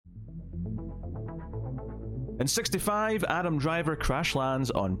In 65, Adam Driver crash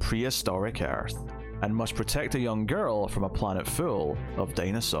lands on prehistoric Earth and must protect a young girl from a planet full of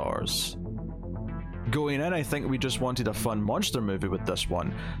dinosaurs. Going in, I think we just wanted a fun monster movie with this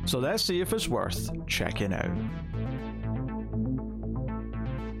one, so let's see if it's worth checking out.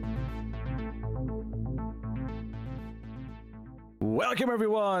 Welcome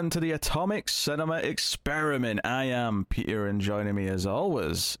everyone to the Atomic Cinema Experiment. I am Peter, and joining me as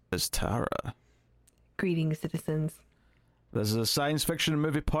always is Tara. Greetings, citizens. This is a science fiction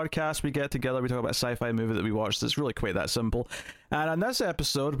movie podcast. We get together, we talk about a sci-fi movie that we watched. It's really quite that simple. And on this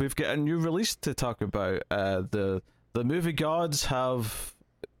episode, we've got a new release to talk about. The movie gods have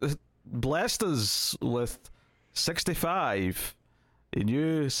blessed us with 65, a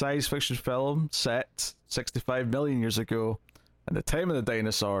new science fiction film set 65 million years ago, in the time of the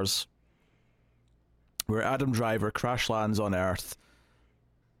dinosaurs, where Adam Driver crash lands on Earth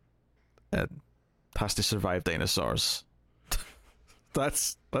and has to survive dinosaurs.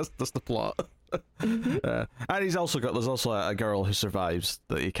 That's the plot. And there's also a girl who survives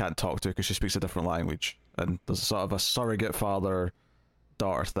that he can't talk to because she speaks a different language, and there's sort of a surrogate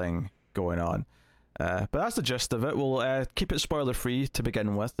father-daughter thing going on. But that's the gist of it. We'll keep it spoiler free to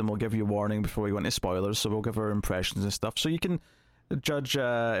begin with, and we'll give you a warning before we go into spoilers, so we'll give our impressions and stuff, so you can judge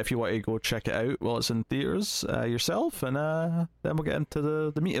if you want to go check it out while it's in theaters yourself, and then we'll get into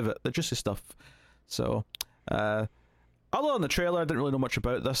the meat of it, the juicy stuff. So although in the trailer I didn't really know much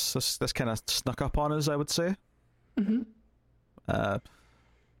about this kind of snuck up on us, I would say.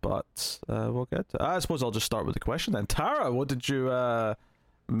 But we'll get to it. I suppose I'll just start with the question then. Tara, what did you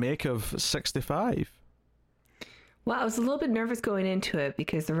make of 65? Well, I was a little bit nervous going into it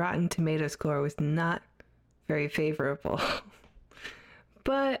because the Rotten Tomato score was not very favorable.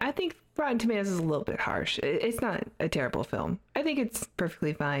 But I think Rotten Tomatoes is a little bit harsh. It's not a terrible film. I think it's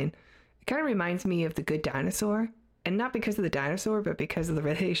perfectly fine. It kind of reminds me of The Good Dinosaur. And not because of the dinosaur, but because of the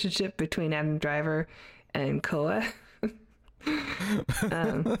relationship between Adam Driver and Koa.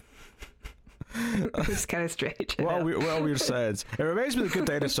 It's kind of strange. Well, weird said. It reminds me of The Good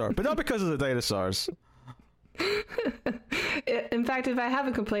Dinosaur, but not because of the dinosaurs. In fact, if I have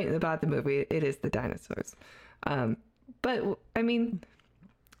a complaint about the movie, it is the dinosaurs. But I mean,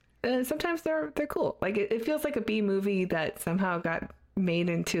 sometimes they're cool. Like it feels like a B movie that somehow got made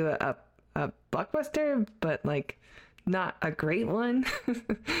into a blockbuster, but like not a great one,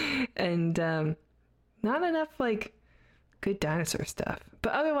 and not enough like good dinosaur stuff.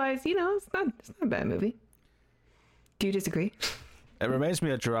 But otherwise, it's not a bad movie. Do you disagree? It reminds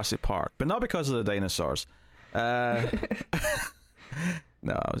me of Jurassic Park, but not because of the dinosaurs. No,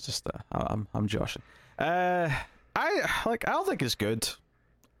 I was just I'm joshing. I don't think it's good.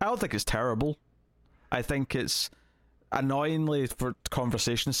 I don't think it's terrible. I think it's, annoyingly, for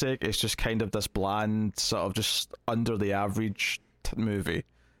conversation's sake, it's just kind of this bland, sort of just under the average movie.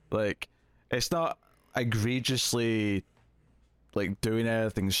 Like, it's not egregiously like doing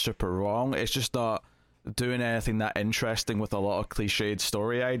anything super wrong. It's just not doing anything that interesting with a lot of cliched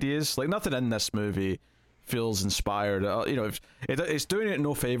story ideas. Like, nothing in this movie feels inspired. It's doing it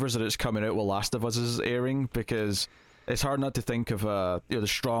no favors that it's coming out while Last of Us is airing, because it's hard not to think of the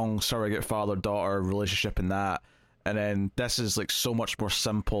strong surrogate father-daughter relationship in that, and then this is like so much more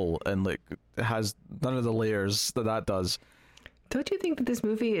simple, and like it has none of the layers that does. Don't you think that this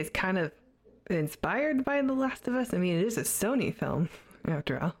movie is kind of inspired by The Last of Us? I mean, it is a Sony film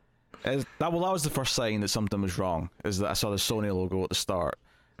after all. That was the first sign that something was wrong, is that I saw the Sony logo at the start.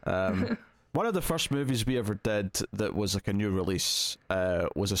 One of the first movies we ever did that was like a new release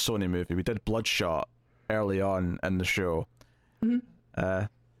was a Sony movie. We did Bloodshot early on in the show.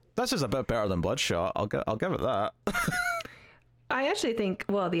 This is a bit better than Bloodshot. I'll give it that. I actually think,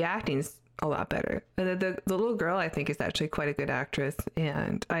 well, the acting's a lot better. The little girl, I think, is actually quite a good actress,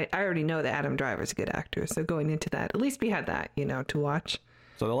 and I already know that Adam Driver's a good actor. So going into that, at least we had that, to watch.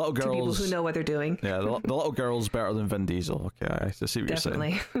 So the little girls, to people who know what they're doing. Yeah, the little girl's better than Vin Diesel. Okay, I see what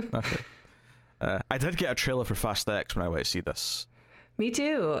Definitely. You're saying. Okay. I did get a trailer for Fast X when I went to see this. Me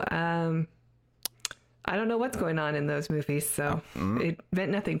too. I don't know what's going on in those movies, so it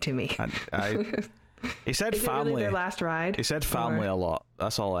meant nothing to me. He said Is family. It really their last ride? He said family a lot.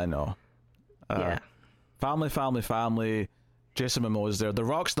 That's all I know. Yeah. Family. Jason Momoa's there. The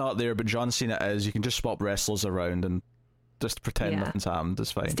Rock's not there, but John Cena is. You can just swap wrestlers around and just pretend nothing's happened.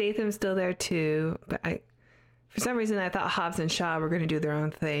 It's fine. Statham's still there too, but for some reason I thought Hobbs and Shaw were going to do their own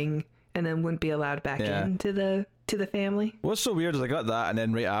thing and then wouldn't be allowed back into the family. What's so weird is I got that, and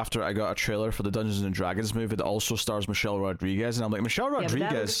then right after I got a trailer for the Dungeons and Dragons movie that also stars Michelle Rodriguez, and I'm like, Michelle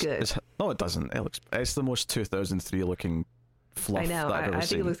Rodriguez is... No, it doesn't. It's the most 2003 looking fluff I know. that I've ever I seen.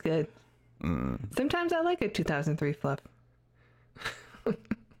 think it looks good. Sometimes I like a 2003 fluff.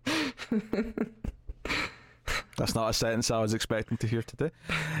 That's not a sentence I was expecting to hear today.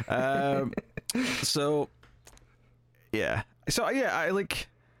 So yeah, I like.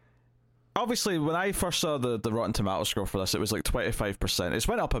 Obviously, when I first saw the Rotten Tomatoes score for this, it was like 25%. It's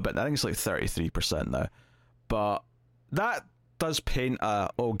went up a bit. I think it's like 33% now. But that does paint a,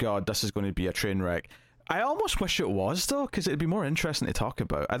 oh god, this is going to be a train wreck. I almost wish it was, though, because it'd be more interesting to talk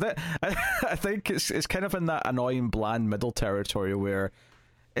about. I think it's kind of in that annoying, bland middle territory where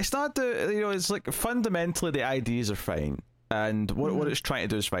it's not it's like fundamentally the ideas are fine and what it's trying to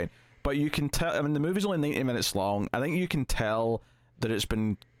do is fine, but you can tell. I mean, the movie's only 90 minutes long. I think you can tell that it's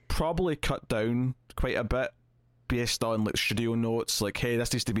been probably cut down quite a bit based on like studio notes, like, hey,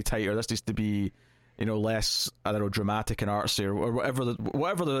 this needs to be tighter, this needs to be, less, I don't know, dramatic and artsy, or whatever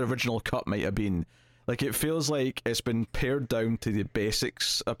the original cut might have been. Like, it feels like it's been pared down to the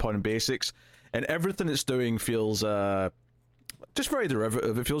basics upon basics, and everything it's doing feels just very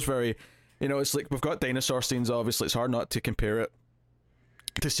derivative. It feels very, it's like we've got dinosaur scenes, obviously. It's hard not to compare it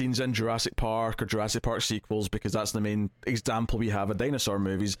to scenes in Jurassic Park or Jurassic Park sequels, because that's the main example we have of dinosaur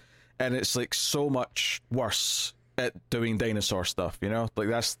movies, and it's like so much worse at doing dinosaur stuff, like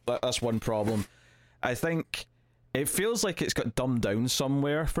that's one problem. I think it feels like it's got dumbed down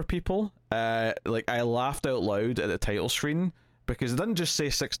somewhere for people. Like, I laughed out loud at the title screen because it didn't just say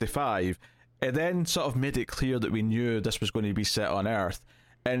 65. It then sort of made it clear that we knew this was going to be set on Earth.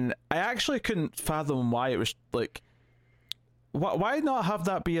 And I actually couldn't fathom why it was like, why not have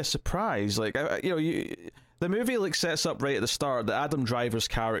that be a surprise? Like, the movie like sets up right at the start that Adam Driver's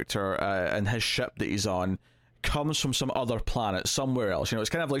character and his ship that he's on comes from some other planet somewhere else. It's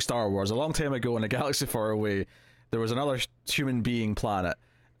kind of like Star Wars. A long time ago in a galaxy far away, there was another human being planet,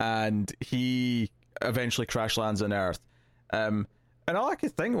 and he eventually crash lands on Earth. And all I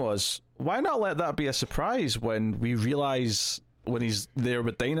could think was, why not let that be a surprise when we realize when he's there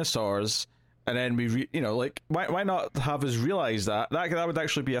with dinosaurs, and then we why not have us realize that would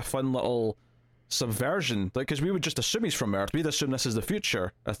actually be a fun little subversion, like, because we would just assume he's from Earth. We'd assume this is the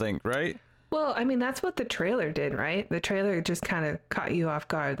future, I think, right? Well, I mean, that's what the trailer did, right? The trailer just kind of caught you off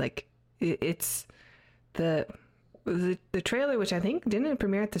guard. Like, it's the trailer, which I think didn't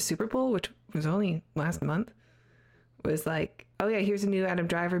premiere at the Super Bowl, which was only last month, was like, oh yeah, here's a new Adam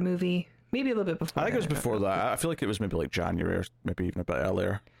Driver movie. Maybe a little bit before. I think it was before that. I feel like it was maybe like January, or maybe even a bit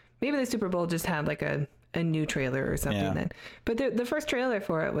earlier. Maybe the Super Bowl just had like a new trailer or something then. But the first trailer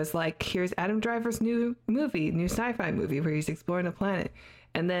for it was like, here's Adam Driver's new sci-fi movie where he's exploring a planet.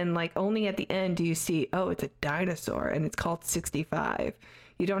 And then like only at the end do you see, oh, it's a dinosaur and it's called 65.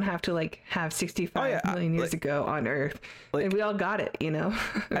 You don't have to like have 65 million years ago on Earth. Like, and we all got it,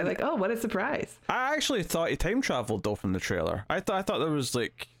 I'm like, oh, what a surprise. I actually thought he time traveled though from the trailer. I thought there was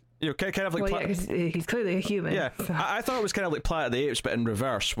like, kind of like... Well, he's clearly a human. Yeah, so. I thought it was kind of like Planet of the Apes, but in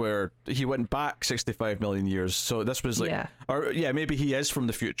reverse, where he went back 65 million years. So this was like... Yeah. Maybe he is from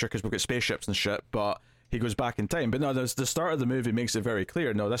the future because we've got spaceships and shit, but he goes back in time. But no, the start of the movie makes it very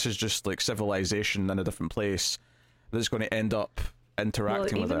clear. No, this is just like civilization in a different place that's going to end up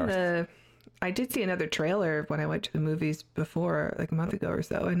interacting with Earth. I did see another trailer when I went to the movies before, like a month ago or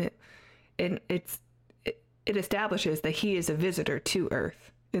so, and it establishes that he is a visitor to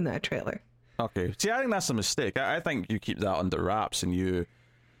Earth in that trailer. Okay. See, I think that's a mistake. I think you keep that under wraps, and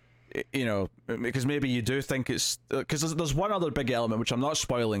because maybe you do think it's... Because there's one other big element, which I'm not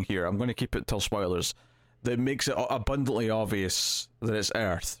spoiling here. I'm going to keep it till spoilers, that makes it abundantly obvious that it's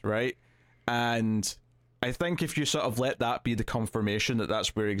Earth, right? And I think if you sort of let that be the confirmation that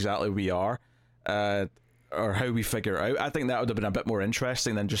that's where exactly we are, or how we figure it out, I think that would have been a bit more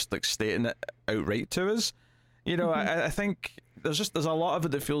interesting than just like stating it outright to us. I think there's a lot of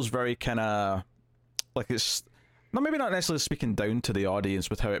it that feels very kind of like it's maybe not necessarily speaking down to the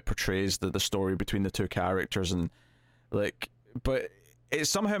audience with how it portrays the story between the two characters, and like, but it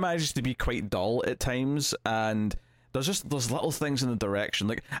somehow manages to be quite dull at times, and there's little things in the direction.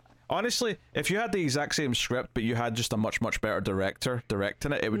 Like, honestly, if you had the exact same script but you had just a much better director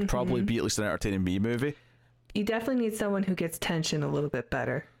directing it, it would probably be at least an entertaining B movie. You definitely need someone who gets tension a little bit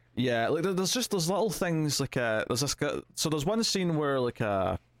better. Yeah, like there's little things like there's one scene where like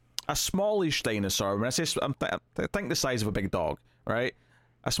a smallish dinosaur, when I say I think the size of a big dog, right?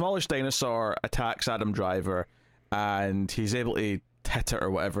 A smallish dinosaur attacks Adam Driver, and he's able to hit it or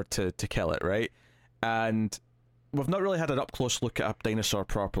whatever to kill it, right? And we've not really had an up close look at a dinosaur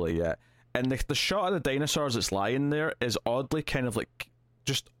properly yet, and the shot of the dinosaur as it's lying there is oddly kind of like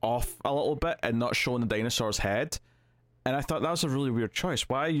just off a little bit and not showing the dinosaur's head. And I thought that was a really weird choice.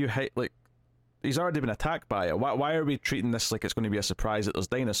 Why are you like, he's already been attacked by it. Why are we treating this like it's going to be a surprise that there's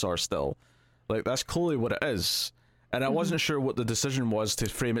dinosaurs still? Like, that's clearly what it is. And I wasn't sure what the decision was to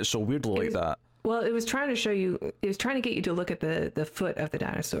frame it so weirdly like that. Well, it was trying to show you, it was trying to get you to look at the foot of the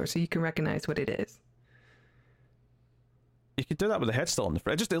dinosaur so you can recognize what it is. You could do that with the head still on the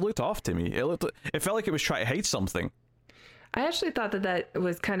front. It looked off to me. It felt like it was trying to hide something. I actually thought that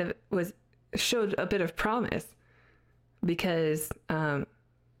was showed a bit of promise because, can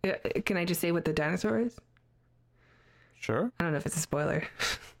I just say what the dinosaur is? Sure. I don't know if it's a spoiler.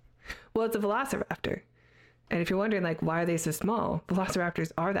 Well, it's a velociraptor. And if you're wondering, like, why are they so small?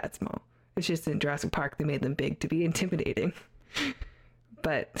 Velociraptors are that small. It's just in Jurassic Park, they made them big to be intimidating.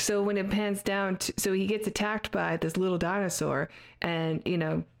 But so when it pans down, so he gets attacked by this little dinosaur and,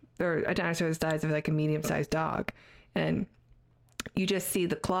 or a dinosaur the size of like a medium-sized dog. And you just see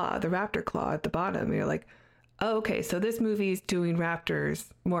the claw, the raptor claw at the bottom. And you're like, oh, okay, so this movie's doing raptors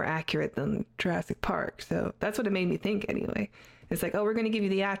more accurate than Jurassic Park. So that's what it made me think anyway. It's like, oh, we're going to give you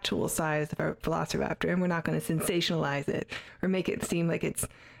the actual size of our velociraptor, and we're not going to sensationalize it or make it seem like it's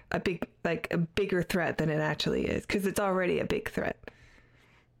a bigger threat than it actually is, because it's already a big threat.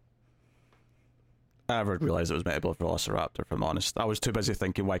 I never realized it was meant to be a velociraptor, if I'm honest. I was too busy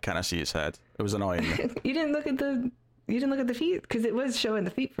thinking, why can't I see its head? It was annoying me. You didn't look at the feet, because it was showing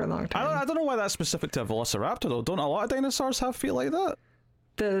the feet for a long time. I don't know why that's specific to a velociraptor, though. Don't a lot of dinosaurs have feet like that?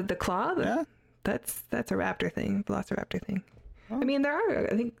 The claw? Yeah. That's a raptor thing, velociraptor thing. I mean, there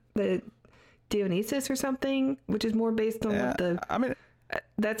are, I think, the Dionysus or something, which is more based on what the... I mean...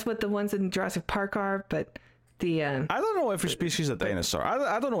 That's what the ones in Jurassic Park are, but the... I don't know every species of dinosaur.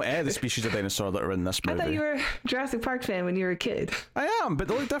 I don't know any of the species of dinosaur that are in this movie. I thought you were a Jurassic Park fan when you were a kid. I am, but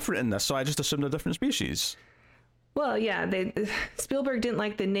they look different in this, so I just assumed they're different species. Well, yeah, Spielberg didn't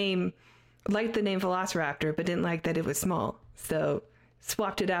liked the name Velociraptor, but didn't like that it was small. So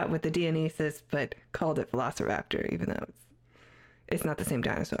swapped it out with the Dionysus, but called it Velociraptor, even though it's not the same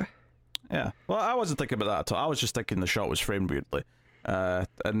dinosaur. Yeah. Well, I wasn't thinking about that at all. I was just thinking the shot was framed weirdly.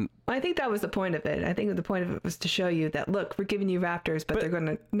 And I think that was the point of it. I think the point of it was to show you that, look, we're giving you raptors, but they're going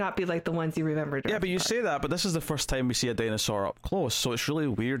to not be like the ones you remembered. Yeah, but you say that, but this is the first time we see a dinosaur up close, so it's really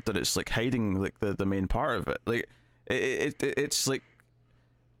weird that it's like hiding like the main part of it. Like it's like,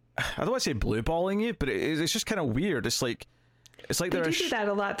 I don't want to say blue balling you, but it's just kind of weird. It's like they do that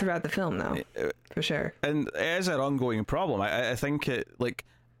a lot throughout the film, though, for sure. And it is an ongoing problem. I think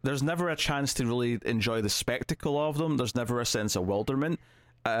there's never a chance to really enjoy the spectacle of them. There's never a sense of wonderment.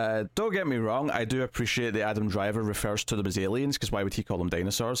 Don't get me wrong, I do appreciate that Adam Driver refers to them as aliens, because why would he call them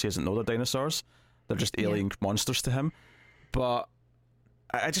dinosaurs? He doesn't know they're dinosaurs. They're just alien monsters to him. But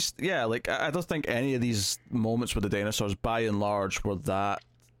I don't think any of these moments with the dinosaurs, by and large, were that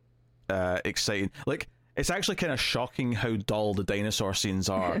exciting. Like, it's actually kind of shocking how dull the dinosaur scenes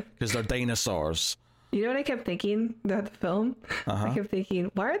are, because they're dinosaurs. You know what I kept thinking about the film? I kept thinking,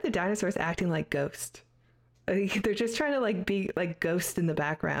 why are the dinosaurs acting like ghosts? Like, they're just trying to be like ghosts in the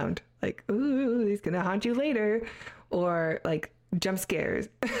background. Like, ooh, he's going to haunt you later. Or like jump scares.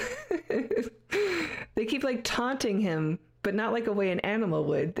 They keep like taunting him, but not like a way an animal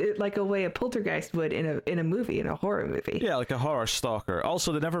would. Like a way a poltergeist would in a movie, in a horror movie. Yeah, like a horror stalker.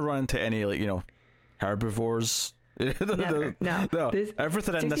 Also, they never run into any herbivores. No.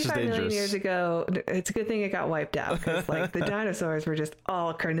 Everything in this is dangerous. 65 million years ago, it's a good thing it got wiped out, because like the dinosaurs were just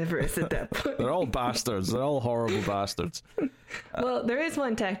all carnivorous at that point. They're all bastards. They're all horrible bastards. Well, there is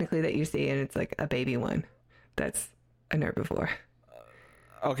one technically that you see, and it's like a baby one. That's an herbivore.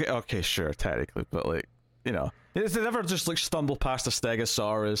 Okay, sure, technically, but like, they never just like stumble past a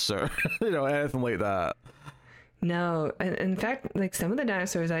stegosaurus or anything like that. No, and in fact, like some of the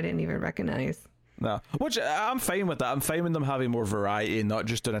dinosaurs I didn't even recognize. No, which I'm fine with that. I'm fine with them having more variety and not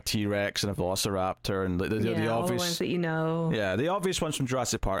just doing a T-Rex and a Velociraptor and the obvious all the ones that you know. Yeah, the obvious ones from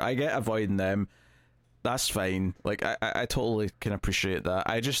Jurassic Park. I get avoiding them. That's fine. Like I totally can appreciate that.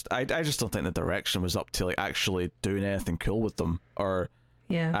 I just don't think the direction was up to like actually doing anything cool with them or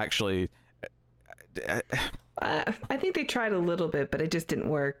actually. I think they tried a little bit, but it just didn't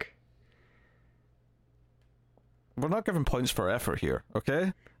work. We're not giving points for effort here,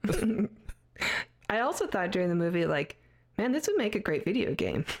 okay? I also thought during the movie, like, man, this would make a great video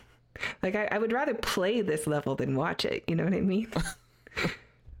game. Like, I would rather play this level than watch it. You know what I mean?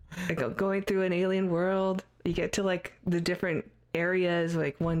 Like, going through an alien world, you get to like the different areas.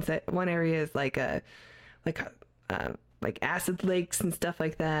 Like one area is like acid lakes and stuff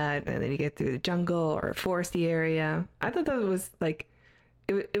like that, and then you get through the jungle or a foresty area. I thought that was like,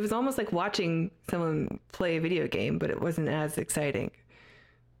 it was almost like watching someone play a video game, but it wasn't as exciting.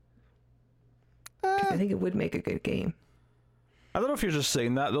 I think it would make a good game. I don't know if you're just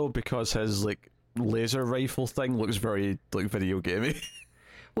saying that though, because his like laser rifle thing looks very like video gamey.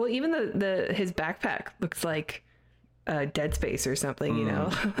 Well, even the his backpack looks like Dead Space or something, you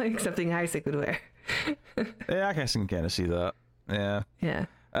know, like something Isaac would wear. Yeah, I guess I can kind of see that. Yeah. Yeah.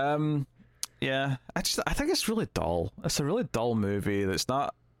 Yeah. I think it's really dull. It's a really dull movie. It's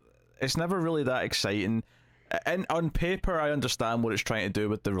never really that exciting. And on paper, I understand what it's trying to do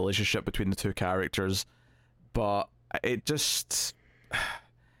with the relationship between the two characters, but it just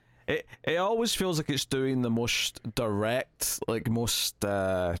it always feels like it's doing the most direct, like most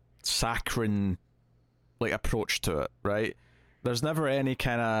saccharine like approach to it, right? There's never any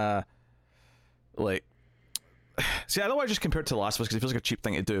kind of like, see, I don't want to just compare it to The Last of Us because it feels like a cheap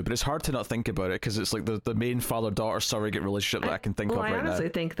thing to do, but it's hard to not think about it because it's like the main father-daughter surrogate relationship that I can think of right now. I honestly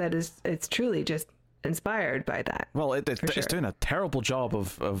think that it's truly just inspired by that. Well, it's doing a terrible job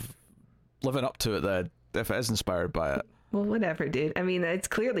of living up to it then, if it is inspired by it. Well, whatever, dude. I mean, it's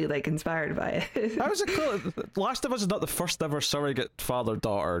clearly like inspired by it. How is it clear? Last of Us is not the first ever surrogate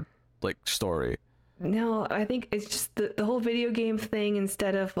father-daughter like story. No, I think it's just the whole video game thing.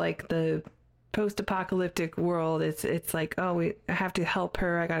 Instead of like the post-apocalyptic world, it's like, oh, I have to help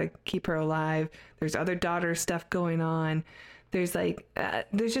her, I gotta keep her alive. There's other daughter stuff going on. There's like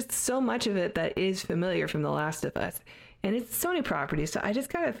there's just so much of it that is familiar from The Last of Us, and it's Sony property, so I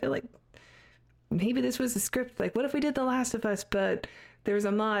just gotta feel like maybe this was a script. Like, what if we did The Last of Us, but there's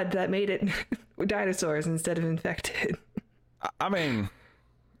a mod that made it dinosaurs instead of infected? I mean,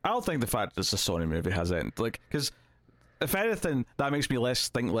 I don't think the fact that it's a Sony movie has it, like, because if anything, that makes me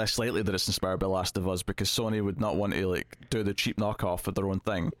think less likely that it's inspired by Last of Us, because Sony would not want to like do the cheap knockoff of their own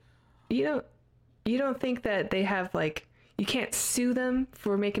thing. You don't think that they have like, you can't sue them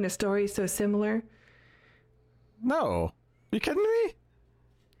for making a story so similar? No, you kidding me?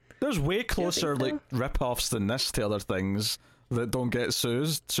 There's way closer like rip-offs than this to other things that don't get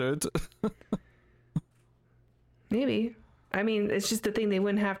sued. Maybe. I mean, it's just a thing they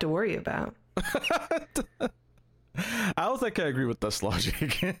wouldn't have to worry about. I don't think I agree with this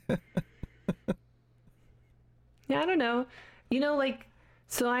logic. Yeah, I don't know. You know, like,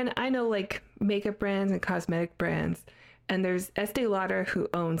 so I know like makeup brands and cosmetic brands, and there's Estee Lauder who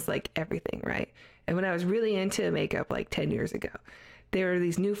owns like everything, right? And when I was really into makeup like 10 years ago, there were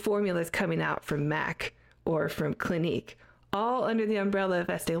these new formulas coming out from MAC or from Clinique, all under the umbrella of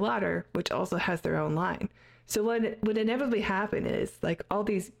Estee Lauder, which also has their own line. So what would inevitably happen is like all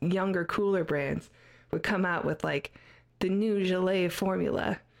these younger, cooler brands would come out with like the new Gelée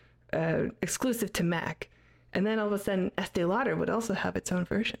formula, exclusive to MAC. And then all of a sudden Estee Lauder would also have its own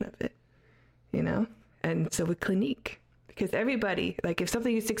version of it, you know? And so would Clinique, because everybody, like if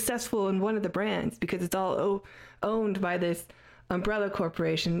something is successful in one of the brands, because it's all owned by this umbrella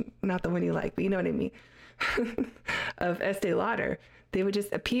corporation, not the one you like, but you know what I mean, of Estee Lauder, they would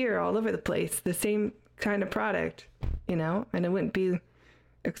just appear all over the place, the same kind of product, you know, and it wouldn't be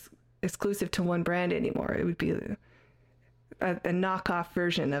exclusive to one brand anymore. It would be a knockoff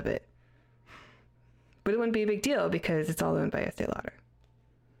version of it. But it wouldn't be a big deal because it's all owned by Estee Lauder.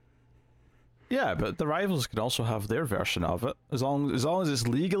 Yeah, but the rivals can also have their version of it, as long as it's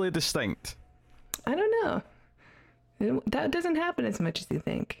legally distinct. I don't know. That doesn't happen as much as you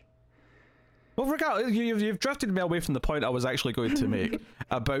think. Well, regardless, you've drifted me away from the point I was actually going to make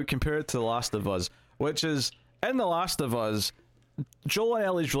about compared to The Last of Us, which is, in The Last of Us, Joel and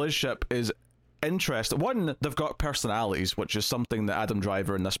Ellie's relationship is interesting. One, they've got personalities, which is something that Adam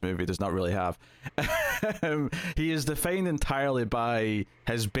Driver in this movie does not really have. He is defined entirely by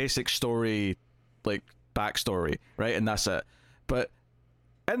his basic story, like backstory, right? And that's it. But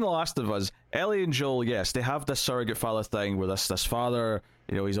in The Last of Us, Ellie and Joel, yes, they have this surrogate father thing where this father,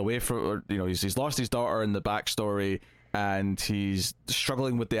 you know, he's away from, or, you know, he's lost his daughter in the backstory, and he's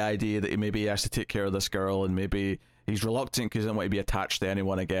struggling with the idea that he has to take care of this girl, and maybe he's reluctant because he doesn't want to be attached to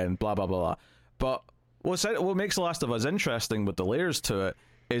anyone again, blah, blah, blah, blah. But what makes The Last of Us interesting with the layers to it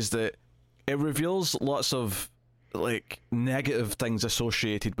is that it reveals lots of like negative things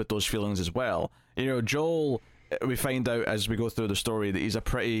associated with those feelings as well. You know, Joel, we find out as we go through the story that he's a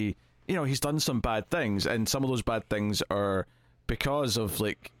pretty, you know, he's done some bad things, and some of those bad things are because of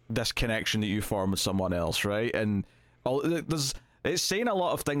like this connection that you form with someone else, right? And it's saying a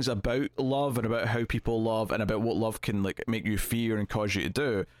lot of things about love and about how people love and about what love can like make you fear and cause you to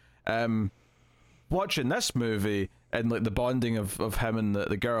do. Watching this movie and like the bonding of him and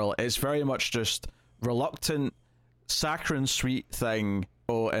the girl, it's very much just reluctant, saccharine sweet thing.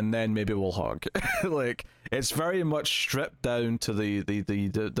 Oh, and then maybe we'll hug. Like, it's very much stripped down to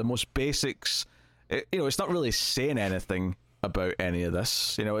the most basics. You know, it's not really saying anything about any of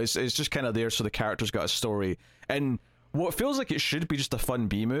this. You know, it's just kind of there so the character's got a story. And what feels like it should be just a fun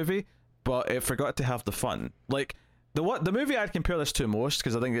B movie, but it forgot to have the fun. Like, the movie I'd compare this to most,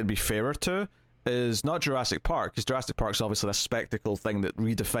 because I think it'd be fairer to, is not Jurassic Park, because Jurassic Park's obviously this spectacle thing that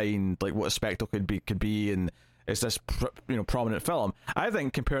redefined like what a spectacle could be, and it's this prominent film. I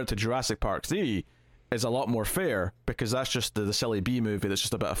think compared to Jurassic Park 3 is a lot more fair, because that's just the silly B movie that's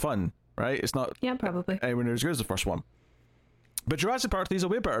just a bit of fun, right? It's not probably anywhere near as good as the first one. But Jurassic Park 3 is a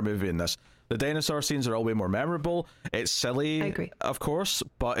way better movie than this. The dinosaur scenes are all way more memorable. It's silly, I agree, of course,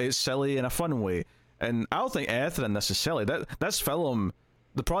 but it's silly in a fun way. And I don't think anything in this is silly. This film,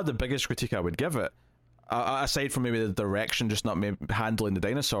 probably the biggest critique I would give it, aside from maybe the direction, just not handling the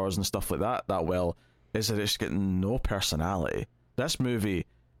dinosaurs and stuff like that well, is that it's getting no personality. This movie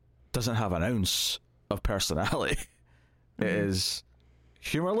doesn't have an ounce of personality. Mm-hmm. It is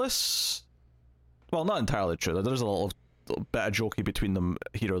humorless. Well, not entirely true. There's a little bit of jokey between them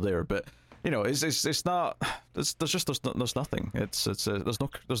here or there, but it's not. There's nothing. There's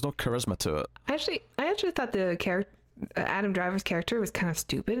no charisma to it. I actually thought the character, Adam Driver's character, was kind of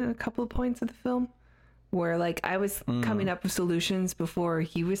stupid in a couple of points of the film, where like I was coming up with solutions before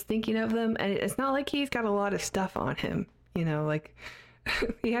he was thinking of them, and it's not like he's got a lot of stuff on him. Like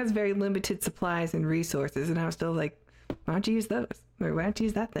he has very limited supplies and resources, and I was still like, why don't you use those, or why don't you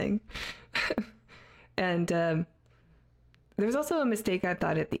use that thing? And there was also a mistake I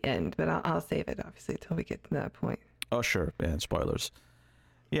thought at the end, but I'll save it obviously until we get to that point. Oh sure, yeah, and spoilers.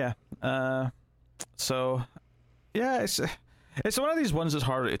 Yeah. So yeah, it's one of these ones that's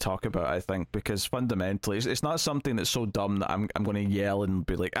harder to talk about, I think, because fundamentally it's not something that's so dumb that I'm going to yell and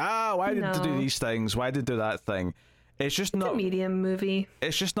be like, why did they do these things? Why did they do that thing? It's just not a medium movie.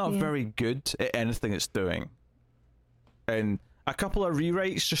 It's just not very good at anything it's doing. And a couple of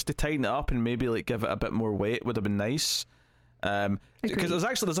rewrites just to tighten it up and maybe like give it a bit more weight would have been nice. Because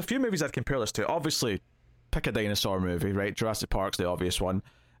there's a few movies I'd compare this to. Obviously, pick a dinosaur movie, right? Jurassic Park's the obvious one.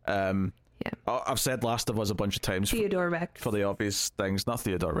 I've said Last of Us a bunch of times. Theodore Rex for the obvious things, not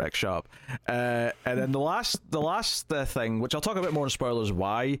Theodore Rex. Shut up. And then the last thing, which I'll talk a bit more in spoilers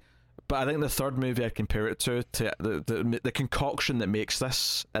why, but I think the third movie I'd compare it to the concoction that makes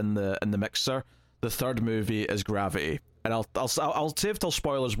this in the mixer. The third movie is Gravity, and I'll save till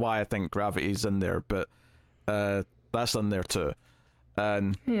spoilers why I think Gravity's in there, but that's in there too.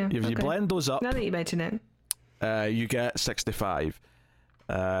 And if you blend those up, now that you mention it, you get 65.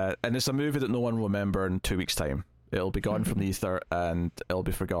 And it's a movie that no one will remember in 2 weeks' time. It'll be gone from the ether and it'll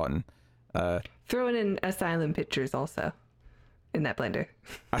be forgotten. Throwing in Asylum Pictures also in that blender.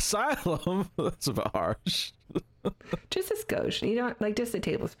 Asylum? That's a bit harsh. Just a skosh. You don't like just a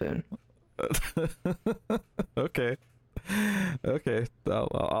tablespoon. Okay.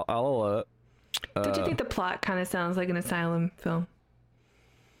 I'll allow it. Don't you think the plot kind of sounds like an Asylum film?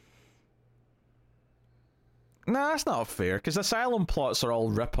 Nah, that's not fair, because Asylum plots are all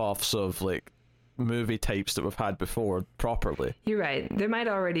rip-offs of like movie types that we've had before properly. You're right. There might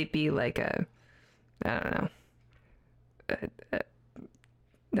already be like I don't know,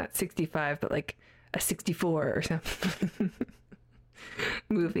 not 65, but like a 64 or something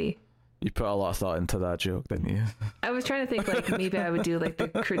movie. You put a lot of thought into that joke, didn't you? I was trying to think like maybe I would do like the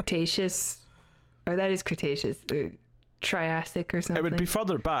Cretaceous, or that is Cretaceous, Triassic or something. It would be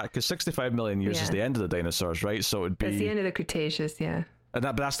further back, because 65 million years is the end of the dinosaurs, right? So it would be... It's the end of the Cretaceous, yeah. And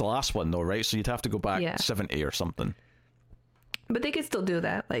that's the last one though, right? So you'd have to go back 70 or something. But they could still do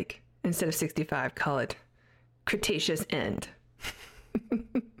that, like, instead of 65, call it Cretaceous End.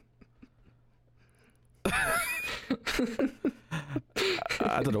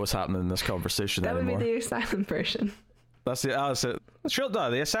 I don't know what's happening in this conversation anymore. That would be the Asylum version. That's the... Sure, no,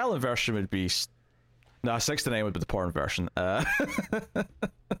 the Asylum version would be... No, 69 would be the porn version. Yeah,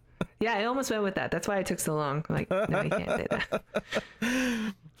 I almost went with that. That's why it took so long. Like, no, you can't say that.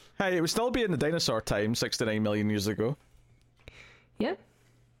 Hey, it would still be in the dinosaur time, 69 million years ago. Yeah.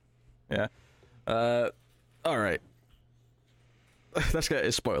 Yeah. All right. Let's get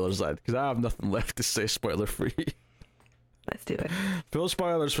to spoilers then, because I have nothing left to say spoiler free. Let's do it. Full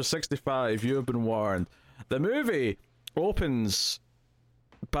spoilers for 65. You have been warned. The movie opens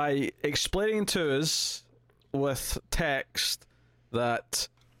by explaining to us with text that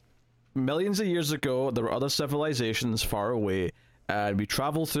millions of years ago there were other civilizations far away, and we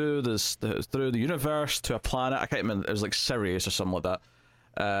travel through the universe to a planet. I can't remember. It was like Sirius or something like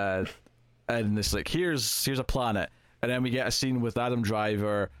that. And it's like here's a planet, and then we get a scene with Adam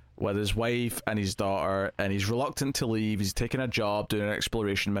Driver with his wife and his daughter, and he's reluctant to leave. He's taking a job doing an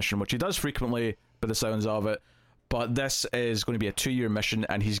exploration mission, which he does frequently by the sounds of it. But this is going to be a 2-year mission,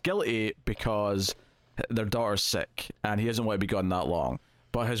 and he's guilty because their daughter's sick, and he doesn't want to be gone that long.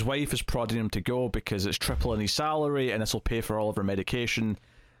 But his wife is prodding him to go because it's tripling his salary, and this will pay for all of her medication.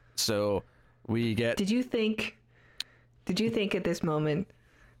 So we get... Did you think Did you think at this moment,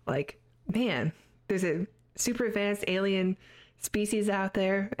 like, man, there's a super advanced alien species out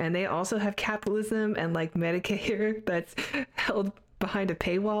there, and they also have capitalism and like Medicare that's held behind a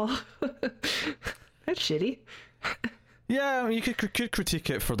paywall? That's shitty. Yeah, I mean, you could critique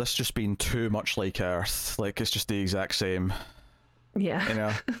it for this just being too much like Earth. Like, it's just the exact same. Yeah. You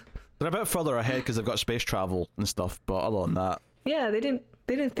know, they're a bit further ahead because they've got space travel and stuff. But other than that, yeah, they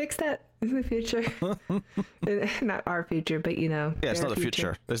didn't fix that in the future. Not our future, but you know. Yeah, it's not the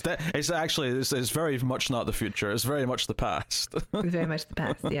future. It's actually it's very much not the future. It's very much the past. Very much the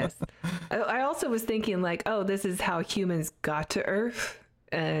past. Yes. I also was thinking like, oh, this is how humans got to Earth.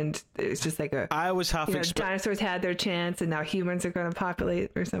 And it's just like I was half dinosaurs had their chance and now humans are going to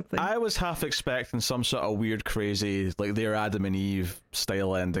populate or something. I was half expecting some sort of weird, crazy, like they're Adam and Eve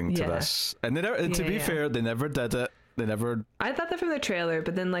style ending to this. And they never, to be fair, they never did it. They never. I thought that from the trailer,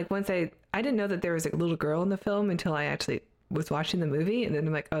 but then like once I didn't know that there was a little girl in the film until I actually was watching the movie, and then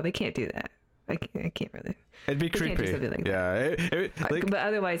I'm like, oh, they can't do that. I can't really. It'd be creepy. Like yeah. But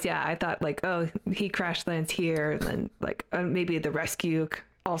otherwise, yeah, I thought like, oh, he crash lands here, and then like maybe the rescue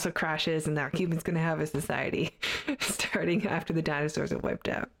also crashes, and now humans going to have a society starting after the dinosaurs are wiped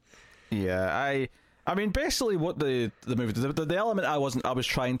out. Yeah, I mean, basically, what the movie, the element I was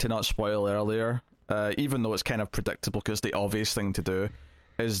trying to not spoil earlier, even though it's kind of predictable because the obvious thing to do,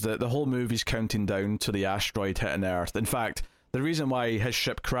 is that the whole movie's counting down to the asteroid hitting Earth. In fact, the reason why his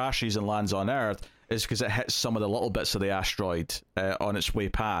ship crashes and lands on Earth is because it hits some of the little bits of the asteroid on its way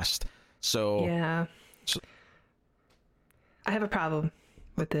past. So yeah, I have a problem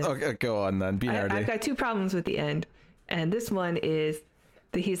with this. Okay, go on then. Be nerdy. I've got two problems with the end, and this one is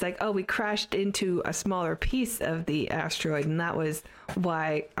that he's like, oh, we crashed into a smaller piece of the asteroid, and that was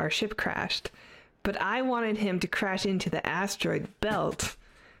why our ship crashed. But I wanted him to crash into the asteroid belt,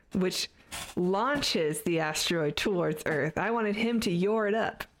 which launches the asteroid towards Earth. I wanted him to yaw it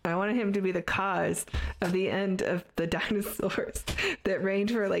up. I wanted him to be the cause of the end of the dinosaurs that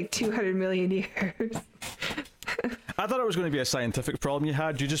reigned for like 200 million years. I thought it was going to be a scientific problem you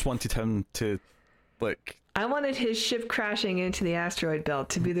had. You just wanted him to, like... I wanted his ship crashing into the asteroid belt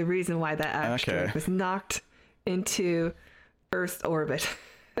to be the reason why that asteroid was knocked into Earth's orbit.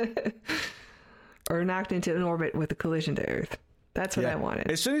 Or knocked into an orbit with a collision to Earth. That's what I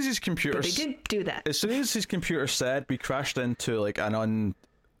wanted. As soon as his computer... But they didn't do that. As soon as his computer said we crashed into, like, an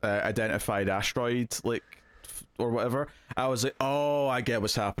unidentified asteroid, like... or whatever, I was like, oh, I get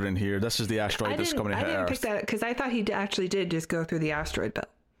what's happening here. This is the asteroid that's coming to hit Earth. I didn't pick that up because I thought he actually did just go through the asteroid belt.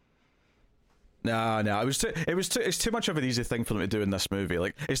 No, it's too much of an easy thing for them to do in this movie.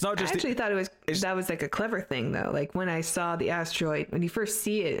 Like, it's not just. I actually thought that was like a clever thing though. Like when I saw the asteroid, when you first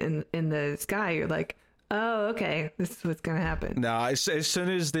see it in the sky, you're like, oh, okay, this is what's gonna happen. No, as soon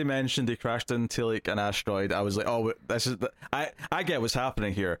as they mentioned he crashed into like an asteroid, I was like, oh, this is I get what's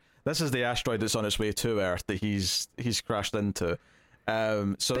happening here. This is the asteroid that's on its way to Earth that he's crashed into.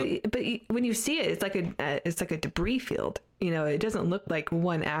 So, but when you see it, it's like a debris field. You know, it doesn't look like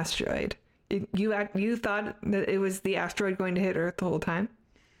one asteroid. You thought that it was the asteroid going to hit Earth the whole time?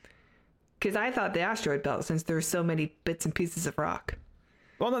 Because I thought the asteroid belt, since there were so many bits and pieces of rock.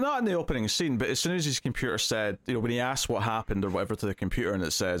 Well, not in the opening scene, but as soon as his computer said, you know, when he asked what happened or whatever to the computer, and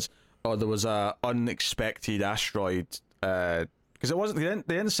it says, "Oh, there was a unexpected asteroid." Because it wasn't.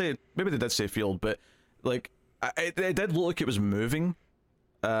 They didn't say. Maybe they did say field, but like it did look like it was moving.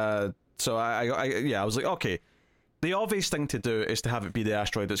 So I was like, okay. The obvious thing to do is to have it be the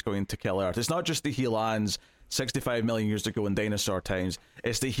asteroid that's going to kill Earth. It's not just that he lands 65 million years ago in dinosaur times.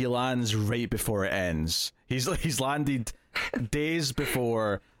 It's that he lands right before it ends. He's landed days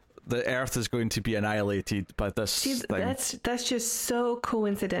before the Earth is going to be annihilated by this thing. That's just so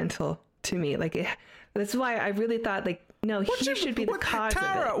coincidental to me. Like that's why I really thought like, no, he should be the cause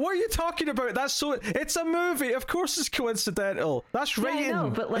Tara, of it. What are you talking about? It's a movie. Of course it's coincidental. That's writing. Yeah, I know,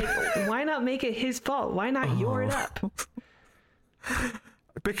 but like, why not make it his fault? Why not yaw it up?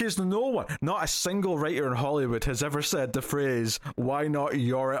 Because no one, not a single writer in Hollywood has ever said the phrase, why not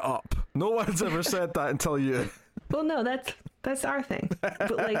yaw it up? No one's ever said that until you. Well, no, that's our thing.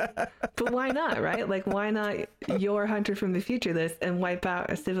 But why not, right? Like, why not your Hunter from the Future this and wipe out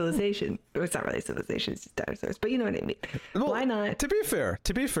a civilization? Or it's not really a civilization, it's just dinosaurs. But you know what I mean. Well, why not? To be fair.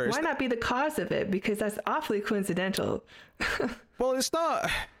 Why not be the cause of it? Because that's awfully coincidental. Well, it's not.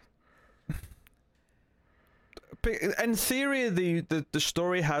 In theory, the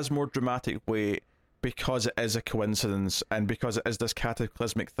story has more dramatic weight because it is a coincidence and because it is this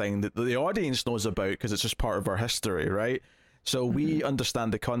cataclysmic thing that the audience knows about because it's just part of our history, right? So we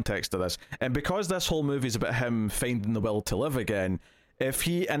understand the context of this. And because this whole movie is about him finding the will to live again, if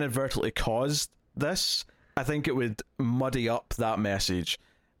he inadvertently caused this, I think it would muddy up that message.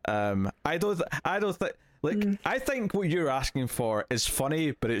 I don't think I think what you're asking for is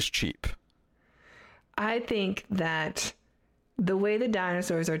funny, but it's cheap. I think that the way the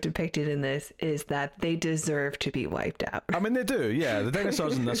dinosaurs are depicted in this is that they deserve to be wiped out. I mean, they do, yeah. The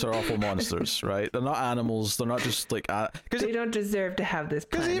dinosaurs in this are awful monsters, right? They're not animals. They're not just like... they don't deserve to have this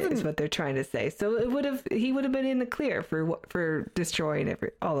planet, is what they're trying to say. So he would have been in the clear for destroying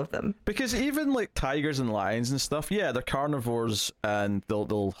all of them. Because even like tigers and lions and stuff, yeah, they're carnivores and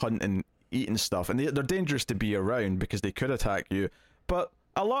they'll hunt and eat and stuff, and they're dangerous to be around because they could attack you. But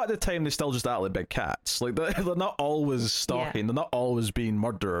a lot of the time, they still just act like big cats. Like they're not always stalking. Yeah. They're not always being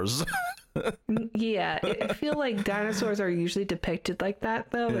murderers. Yeah, I feel like dinosaurs are usually depicted like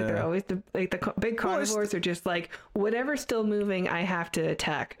that, though. Yeah. Like they're always the big carnivores are just like, whatever's still moving, I have to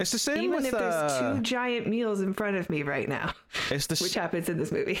attack. It's the same even with if there's two giant meals in front of me right now. Which happens in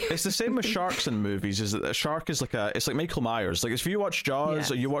this movie. It's the same with sharks in movies. Is that a shark is it's like Michael Myers. Like if you watch Jaws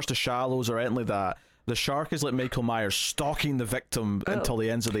or you watch The Shallows or anything like that, the shark is like Michael Myers stalking the victim until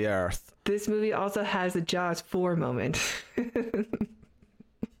the ends of the earth. This movie also has a Jaws 4 moment.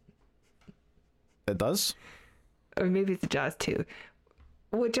 It does? Or maybe it's a Jaws 2.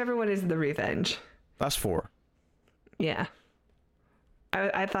 Whichever one is the revenge. That's 4. Yeah.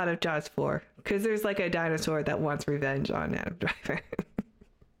 I thought of Jaws 4. Because there's like a dinosaur that wants revenge on Adam Driver.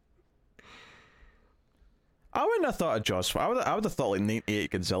 I wouldn't have thought of Jaws 4. I would have thought like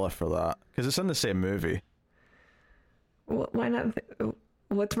 98 Godzilla for that. Because it's in the same movie. Well, why not?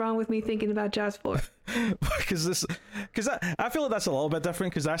 What's wrong with me thinking about Jaws 4? Because I feel like that's a little bit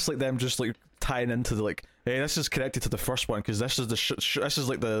different, because that's like them just like tying into the like, hey, this is connected to the first one because this is this is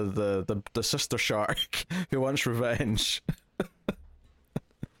like the sister shark who wants revenge.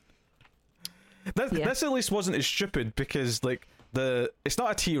 This at least wasn't as stupid, because like it's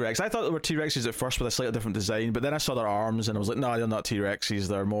not a T-Rex. I thought they were T-Rexes at first with a slightly different design, but then I saw their arms and I was like, no, they're not T-Rexes.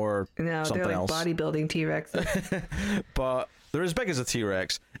 They're more something they're like else. Bodybuilding T-Rexes. But they're as big as a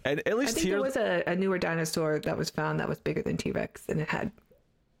T-Rex, and at least I think there was a newer dinosaur that was found that was bigger than T-Rex, and it had.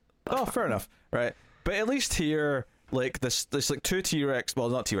 Oh, fair enough, right? But at least here, like this like two T-Rex. Well,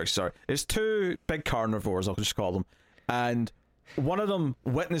 not T-Rex. Sorry, it's two big carnivores. I'll just call them, and one of them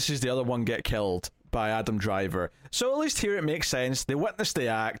witnesses the other one get killed by Adam Driver. So at least here it makes sense. They witness the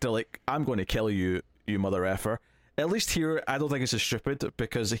act. They're like, I'm going to kill you, you mother effer. At least here, I don't think it's as stupid,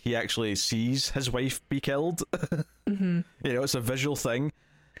 because he actually sees his wife be killed. Mm-hmm. You know, it's a visual thing.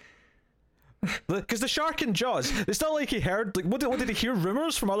 Because the shark in Jaws, it's not like he heard, like, what did he hear?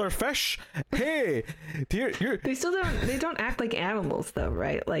 Rumors from other fish? Hey, they don't act like animals though,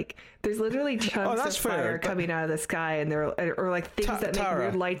 right? Like there's literally chunks of fire coming out of the sky, and they're or like things that make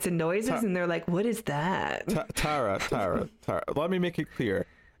weird lights and noises, and they're like, what is that? Tara, let me make it clear.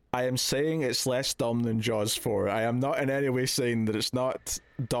 I am saying it's less dumb than Jaws 4. I am not in any way saying that it's not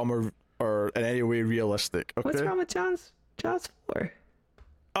dumb or in any way realistic. Okay? What's wrong with Jaws 4?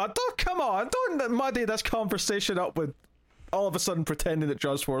 Oh, come on, don't muddy this conversation up with all of a sudden pretending that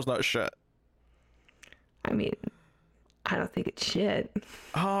Jaws 4 is not shit. I mean, I don't think it's shit.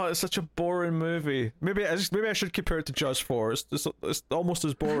 Oh, it's such a boring movie. Maybe I should compare it to Jaws 4. It's almost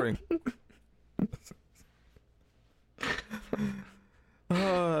as boring.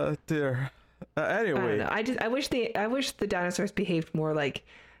 Oh dear. Anyway, I don't know. I wish the dinosaurs behaved more like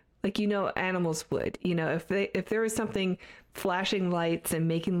animals would. If there was something flashing lights and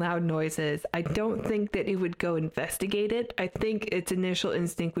making loud noises, I don't think that it would go investigate it. I think its initial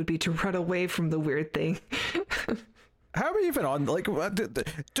instinct would be to run away from the weird thing. How are we even on? Like,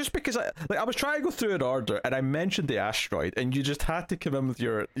 just because I was trying to go through an order and I mentioned the asteroid, and you just had to come in with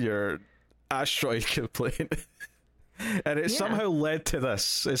your asteroid complaint. And it somehow led to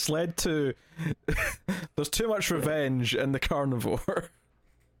this. It's led to there's too much revenge in the carnivore.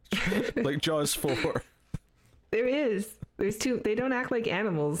 Like Jaws 4. There is. There's two. They don't act like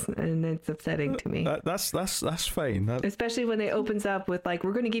animals, and it's upsetting to me. That's fine. Especially when it opens up with like,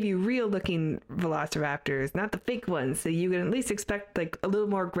 we're going to give you real looking velociraptors, not the fake ones, so you can at least expect like a little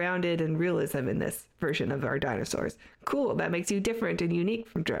more grounded and realism in this version of our dinosaurs. Cool. That makes you different and unique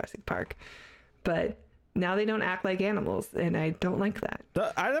from Jurassic Park. But now they don't act like animals, and I don't like that.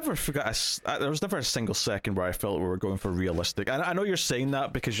 I never forgot. There was never a single second where I felt we were going for realistic. I know you're saying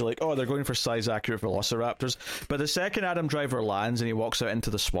that because you're like, oh, they're going for size-accurate velociraptors. But the second Adam Driver lands and he walks out into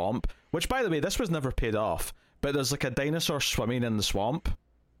the swamp, which, by the way, this was never paid off, but there's like a dinosaur swimming in the swamp.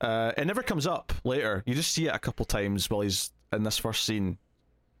 It never comes up later. You just see it a couple times while he's in this first scene.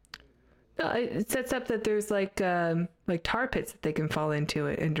 No, it sets up that there's like tar pits that they can fall into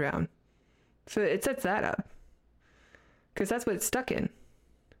and drown. So it sets that up, because that's what it's stuck in.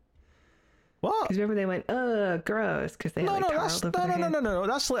 What? Because remember they went, ugh, gross, because they had like tar all over their hands. No.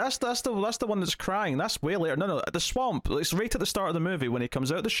 That's the one that's crying. That's way later. No, the swamp. It's right at the start of the movie when he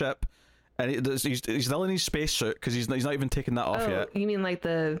comes out of the ship, and he's still in his spacesuit because he's not even taken that off yet. You mean like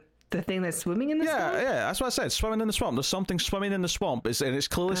the thing that's swimming in the swamp? Yeah, that's what I said. Swimming in the swamp. There's something swimming in the swamp, and it's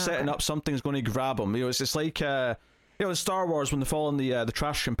clearly setting up something's going to grab him. It's like in Star Wars when they fall in the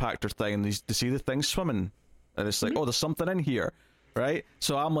trash compactor thing, and they see the thing swimming, and it's like, oh, there's something in here, right?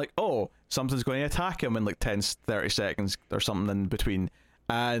 So I'm like, oh, something's going to attack him in like 10, 30 seconds or something in between,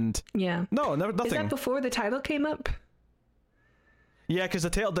 and nothing. Is that before the title came up? Yeah, because the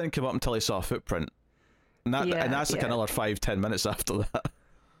tail didn't come up until he saw a footprint, and that's like another 5-10 minutes after that.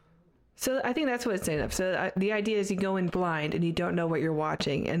 So I think that's what it's setting up. So the idea is you go in blind and you don't know what you're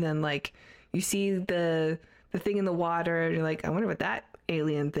watching, and then like you see the thing in the water, and you're like, I wonder what that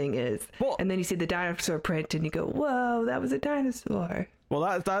alien thing is. Well, and then you see the dinosaur print, and you go, whoa, that was a dinosaur. Well,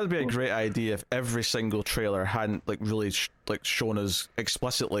 that would be a great idea if every single trailer hadn't like really shown us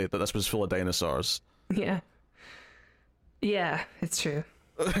explicitly that this was full of dinosaurs. Yeah, it's true.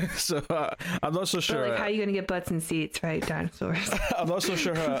 So I'm not so sure. Like, how are you going to get butts and seats, right? Dinosaurs. I'm not so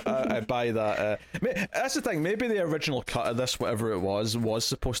sure how I buy that. That's the thing. Maybe the original cut of this, whatever it was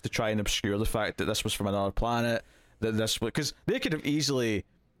supposed to try and obscure the fact that this was from another planet. That this, because they could have easily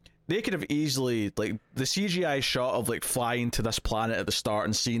like the CGI shot of like flying to this planet at the start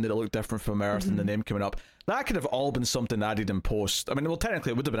and seeing that it looked different from Earth and the name coming up. That could have all been something added in post. I mean, well,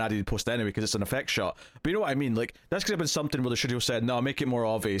 technically it would have been added in post anyway because it's an effect shot. But you know what I mean? Like, this could have been something where the studio said, no, make it more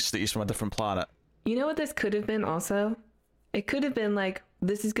obvious that he's from a different planet. You know what this could have been also? It could have been like,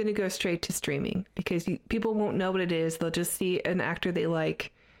 this is going to go straight to streaming because people won't know what it is. They'll just see an actor they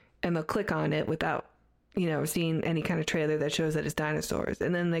like and they'll click on it without, seeing any kind of trailer that shows that it's dinosaurs.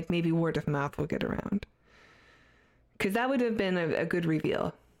 And then like maybe word of mouth will get around. Because that would have been a good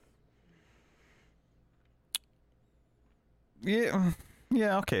reveal. Yeah,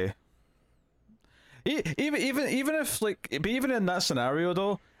 okay. Even if like, but even in that scenario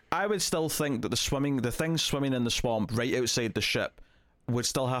though, I would still think that the thing swimming in the swamp right outside the ship would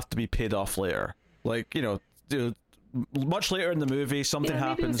still have to be paid off later. Like, much later in the movie, something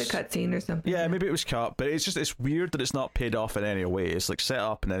happens. Maybe it was a cutscene or something. Yeah, maybe it was cut, but it's weird that it's not paid off in any way. It's like set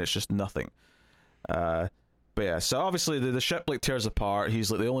up and then it's just nothing. But yeah, so obviously the ship like tears apart. He's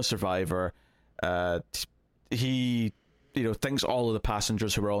like the only survivor. He thinks all of the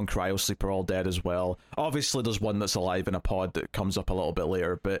passengers who were all in cryosleep are all dead as well. Obviously, there's one that's alive in a pod that comes up a little bit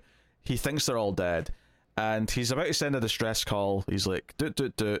later, but he thinks they're all dead. And he's about to send a distress call. He's like,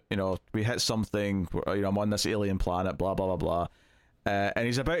 we hit something, I'm on this alien planet, blah, blah, blah, blah. And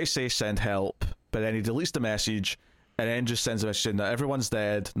he's about to say send help, but then he deletes the message, and then just sends a message saying that everyone's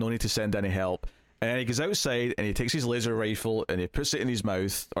dead, no need to send any help. And then he goes outside, and he takes his laser rifle, and he puts it in his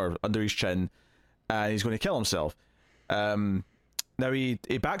mouth, or under his chin, and he's going to kill himself. Now he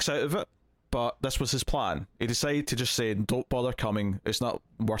backs out of it, but this was his plan. He decided to just say, don't bother coming, it's not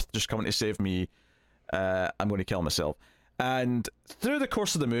worth just coming to save me, I'm going to kill myself. And through the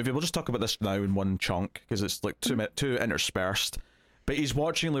course of the movie, we'll just talk about this now in one chunk, because it's like two interspersed, but he's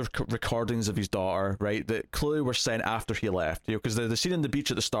watching the recordings of his daughter, right, that clearly were sent after he left, because the scene on the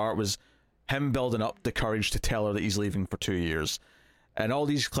beach at the start was him building up the courage to tell her that he's leaving for 2 years, and all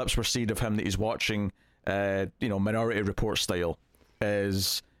these clips were seen of him that he's watching, Minority Report style,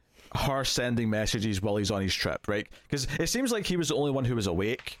 is her sending messages while he's on his trip, right? Because it seems like he was the only one who was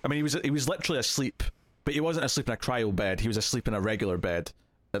awake. I mean, he was literally asleep, but he wasn't asleep in a cryo bed. He was asleep in a regular bed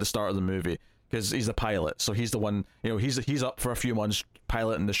at the start of the movie because he's the pilot. So he's the one, he's up for a few months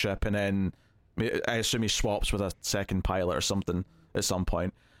piloting the ship, and then I assume he swaps with a second pilot or something at some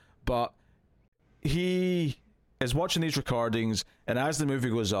point. But he is watching these recordings, and as the movie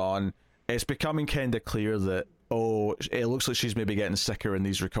goes on, it's becoming kind of clear that, it looks like she's maybe getting sicker in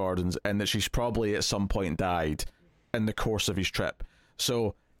these recordings, and that she's probably at some point died in the course of his trip.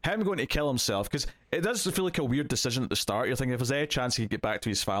 So him going to kill himself, because it does feel like a weird decision at the start. You're thinking, if there's any chance he could get back to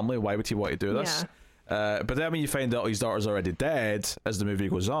his family, why would he want to do this? Yeah. But then when you find out his daughter's already dead as the movie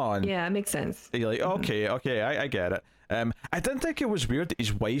goes on, yeah, it makes sense. You're like, okay, I get it. I didn't think it was weird that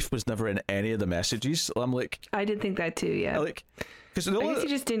his wife was never in any of the messages. I'm like, I did think that too. Yeah, like, because I guess he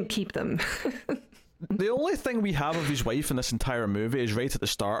just didn't keep them. The only thing we have of his wife in this entire movie is right at the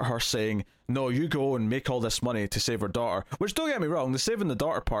start, her saying, no, you go and make all this money to save her daughter. Which, don't get me wrong, the saving the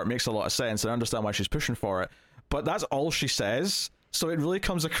daughter part makes a lot of sense, and I understand why she's pushing for it. But that's all she says. So it really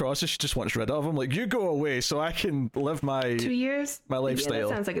comes across as she just wants rid of him. Like, you go away so I can live my 2 years? My lifestyle. Yeah, that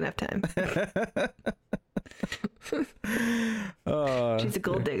sounds like enough time. She's a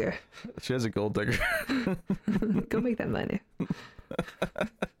gold digger. She is a gold digger. Go make that money.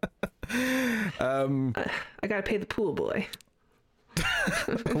 I gotta pay the pool boy.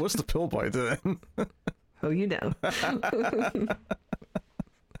 What's the pool boy doing? Oh, you know.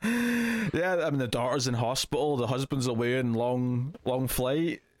 Yeah, I mean, the daughter's in hospital, the husband's away on long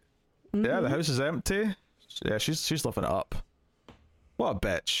flight. Mm-hmm. Yeah, the house is empty. Yeah, she's living it up. What a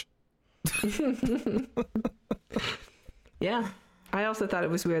bitch. Yeah. I also thought it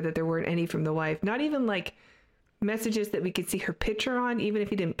was weird that there weren't any from the wife. Not even like messages that we could see her picture on, even if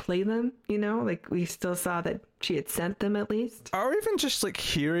he didn't play them, you know? Like, we still saw that she had sent them at least. Or even just like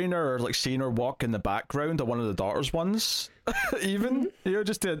hearing her or like seeing her walk in the background of one of the daughter's ones. Even, you know,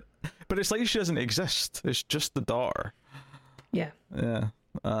 just to, but it's like she doesn't exist. It's just the daughter. Yeah. Yeah.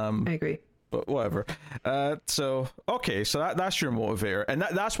 I agree. But whatever. So that's your motivator, and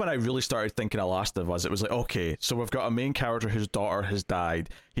that's when I really started thinking of Last of Us. It was like, okay, so we've got a main character whose daughter has died.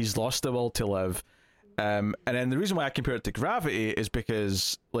 He's lost the will to live. And then the reason why I compare it to Gravity is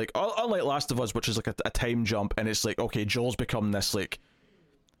because, like, unlike Last of Us, which is like a time jump, and it's like, okay, Joel's become this like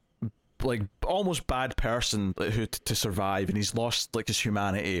almost bad person who to survive, and he's lost like his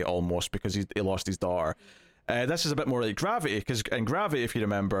humanity almost because he lost his daughter. This is a bit more like Gravity, because in Gravity, if you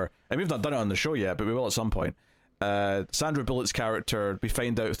remember, and we've not done it on the show yet, but we will at some point, Sandra Bullock's character, we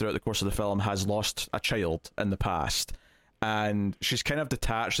find out throughout the course of the film, has lost a child in the past, and she's kind of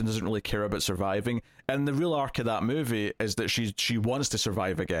detached and doesn't really care about surviving. And the real arc of that movie is that she wants to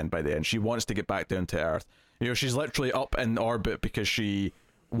survive again by the end. She wants to get back down to Earth. You know, she's literally up in orbit because she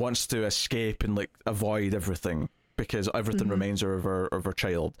wants to escape and like avoid everything, because everything reminds her of her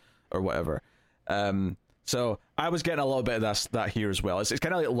child or whatever. So I was getting a little bit of that here as well. It's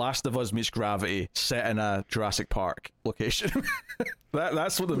kind of like Last of Us meets Gravity set in a Jurassic Park location.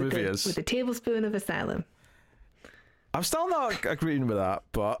 That's what the movie is. With a tablespoon of Asylum. I'm still not agreeing with that,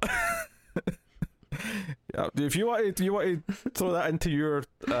 but yeah, if you want to throw that into your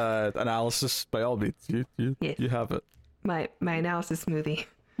analysis, by all means, you have it. My analysis smoothie.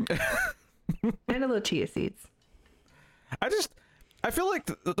 And a little chia seeds. I feel like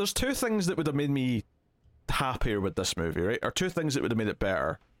there's two things that would have made me happier with this movie, right? Or two things that would have made it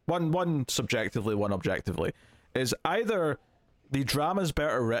better. One subjectively, one objectively. Is either the drama's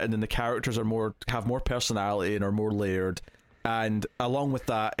better written and the characters have more personality and are more layered, and along with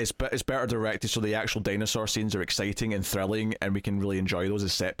that, it's better directed, so the actual dinosaur scenes are exciting and thrilling, and we can really enjoy those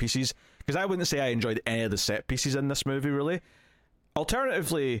as set pieces. Because I wouldn't say I enjoyed any of the set pieces in this movie, really.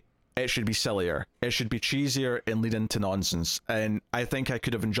 Alternatively, it should be sillier. It should be cheesier and lead into nonsense. And I think I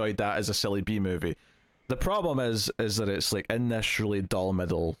could have enjoyed that as a silly B movie. The problem is that it's like in this really dull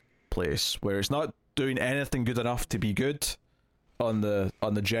middle place where it's not doing anything good enough to be good on the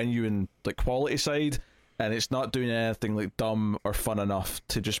genuine like quality side, and it's not doing anything like dumb or fun enough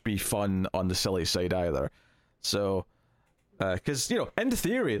to just be fun on the silly side either. So because, you know, in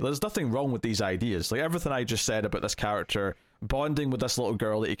theory, there's nothing wrong with these ideas. Like everything I just said about this character bonding with this little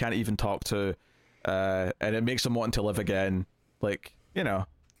girl that he can't even talk to, and it makes him want to live again. Like, you know,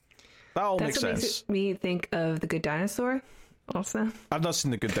 that all makes sense. Makes me think of The Good Dinosaur. Also, I've not seen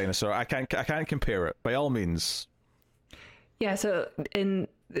The Good Dinosaur. I can't compare it. By all means. Yeah. So in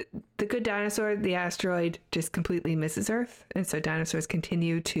The Good Dinosaur, the asteroid just completely misses Earth, and so dinosaurs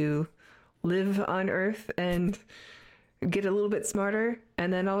continue to live on Earth and get a little bit smarter,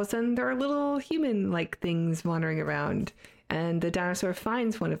 and then all of a sudden there are little human-like things wandering around, and the dinosaur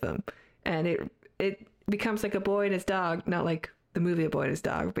finds one of them, and it becomes like a boy and his dog, not like the movie A Boy and His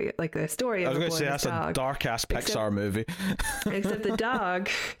Dog, but like the story of a boy and his dog. I was going to say, that's a dark-ass Pixar movie. Except the dog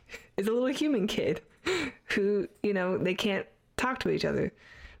is a little human kid who, you know, they can't talk to each other.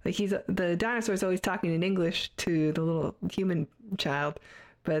 Like the dinosaur's always talking in English to the little human child,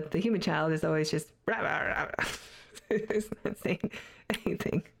 but the human child is always just rah, rah, rah. It's not saying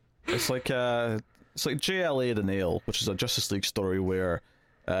anything. It's like JLA the Nail, which is a Justice League story where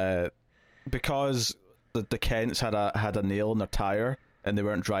because the Kents had a nail in their tire and they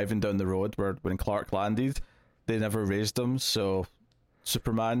weren't driving down the road when Clark landed, they never raised them, so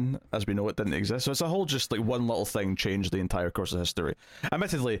Superman, as we know it, didn't exist. So it's a whole just like one little thing changed the entire course of history.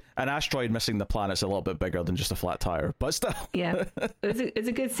 Admittedly, an asteroid missing the planet's a little bit bigger than just a flat tire, but still. Yeah, it's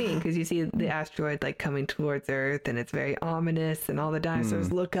a good scene because you see the asteroid like coming towards Earth, and it's very ominous, and all the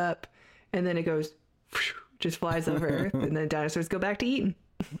dinosaurs look up, and then it goes, just flies over Earth, and then dinosaurs go back to eating.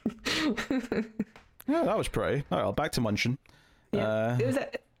 Yeah, that was pretty. All right, well, back to munching. Yeah,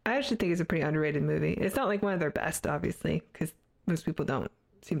 I actually think it's a pretty underrated movie. It's not like one of their best, obviously, because most people don't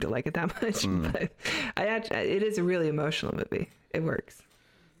seem to like it that much, but it is a really emotional movie. It works.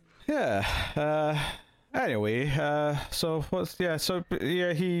 Yeah. Anyway,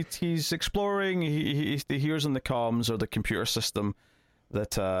 he's exploring. He hears in the comms or the computer system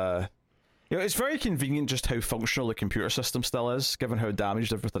that it's very convenient just how functional the computer system still is, given how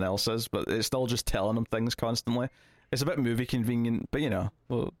damaged everything else is, but it's still just telling him things constantly. It's a bit movie convenient, but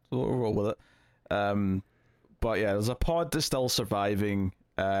we'll roll with it. But yeah, there's a pod that's still surviving,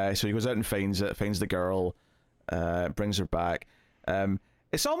 so he goes out and finds the girl, brings her back.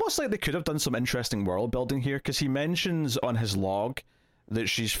 It's almost like they could have done some interesting world building here, because he mentions on his log that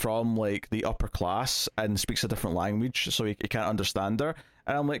she's from like the upper class and speaks a different language, so he can't understand her.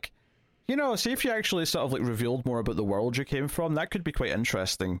 And I'm like, see if you actually sort of like revealed more about the world you came from, that could be quite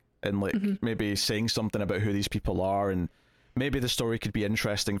interesting, and like maybe saying something about who these people are, and maybe the story could be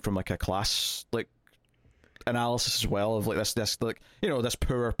interesting from like a class like analysis as well, of like this like this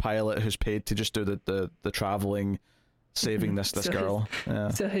poorer pilot who's paid to just do the traveling, saving this girl.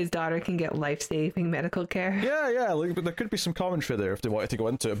 So his daughter can get life-saving medical care. Yeah, like, but there could be some commentary there if they wanted to go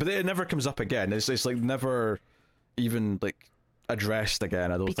into it, but it never comes up again. It's like never even like addressed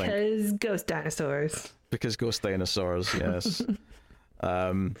again, I don't think. Because ghost dinosaurs. Because ghost dinosaurs, yes.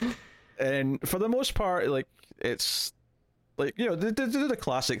 And for the most part, like, it's like, they do the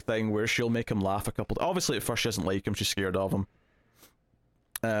classic thing where she'll make him laugh a couple. Obviously at first she doesn't like him, she's scared of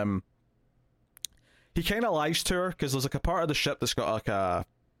him. He kind of lies to her, because there's like a part of the ship that's got like a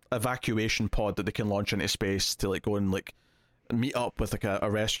evacuation pod that they can launch into space to like go and like meet up with like a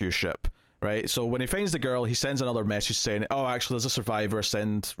rescue ship, right? So when he finds the girl, he sends another message saying, oh, actually there's a survivor,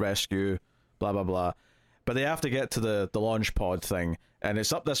 send rescue, blah blah blah. But they have to get to the launch pod thing, and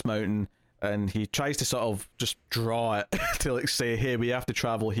it's up this mountain, and he tries to sort of just draw it to like say, hey, we have to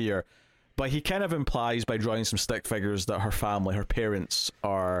travel here. But he kind of implies by drawing some stick figures that her family, her parents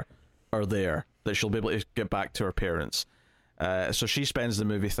are there, that she'll be able to get back to her parents. So she spends the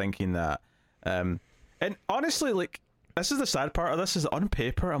movie thinking that. And honestly, like, this is the sad part of this, is that on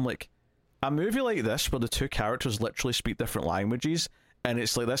paper, I'm like, a movie like this where the two characters literally speak different languages, and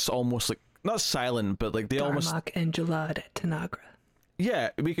it's like this almost like, not silent, but like they almost... Darmok and Jalad Tanagra. Yeah,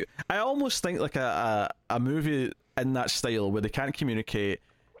 I almost think like a movie in that style where they can't communicate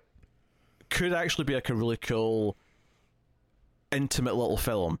could actually be like a really cool, intimate little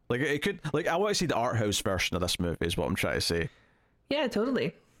film. Like it could, like, I want to see the art house version of this movie is what I'm trying to say. Yeah,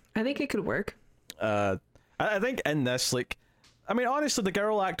 totally. I think it could work. I think in this, like, I mean, honestly, the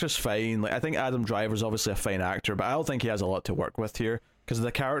girl actor's fine. Like, I think Adam Driver's obviously a fine actor, but I don't think he has a lot to work with here, because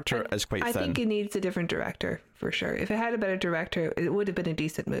the character is quite thin. I think it needs a different director, for sure. If it had a better director, it would have been a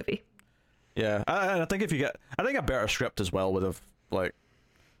decent movie. Yeah, and I think I think a better script as well would have, like,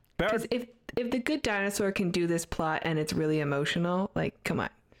 better... Because if The Good Dinosaur can do this plot and it's really emotional, like, come on.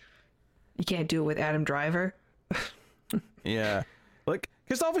 You can't do it with Adam Driver. Yeah. Like,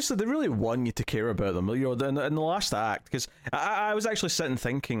 because obviously they really want you to care about them. In the last act, because I was actually sitting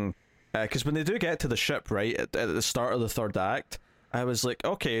thinking, because when they do get to the ship, right, at the start of the third act, I was like,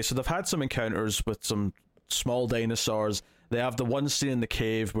 okay, so they've had some encounters with some small dinosaurs. They have the one scene in the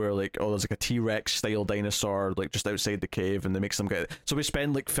cave where, like, there's like a T-Rex style dinosaur, like, just outside the cave, and they make some guy. So we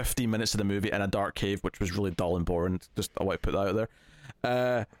spend like 15 minutes of the movie in a dark cave, which was really dull and boring. Just, I want to put that out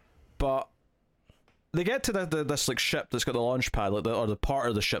there. But they get to this like ship that's got the launch pad, like or the part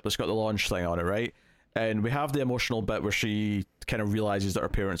of the ship that's got the launch thing on it, right? And we have the emotional bit where she kind of realizes that her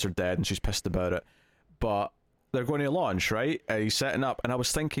parents are dead and she's pissed about it. But they're going to launch, right? And he's setting up, and I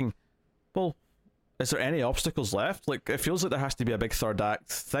was thinking, well, is there any obstacles left? Like, it feels like there has to be a big third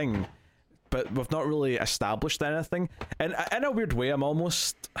act thing, but we've not really established anything. And in a weird way, I'm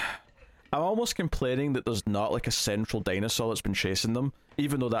almost complaining that there's not like a central dinosaur that's been chasing them,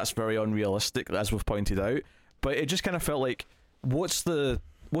 even though that's very unrealistic, as we've pointed out. But it just kind of felt like, what's the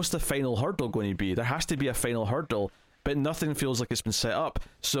final hurdle going to be? There has to be a final hurdle, but nothing feels like it's been set up.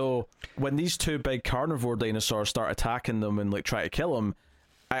 So when these two big carnivore dinosaurs start attacking them and like try to kill them,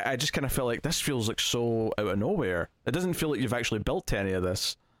 I just kind of feel like this feels like so out of nowhere. It doesn't feel like you've actually built any of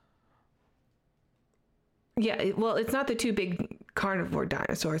this. Yeah, well, it's not the two big carnivore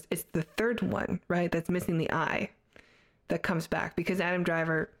dinosaurs. It's the third one, right, that's missing the eye that comes back because Adam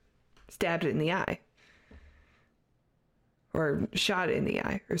Driver stabbed it in the eye. Or shot it in the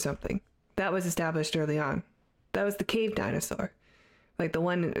eye or something. That was established early on. That was the cave dinosaur. Like the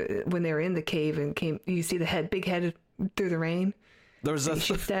one when they were in the cave and you see the big head through the rain. There was he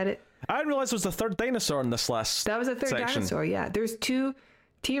shoots at it. I didn't realize it was the third dinosaur in this last That was a third section. dinosaur, yeah. There's two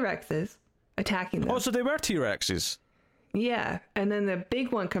T-Rexes attacking them. Oh, so they were T-Rexes. Yeah, and then the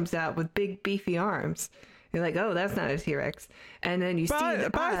big one comes out with big beefy arms. You're like, oh, that's not a T-Rex. And then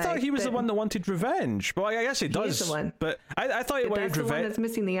but I thought he was the one that wanted revenge. Well, I guess he does. He is the one. But I thought he wanted revenge. That's the one that's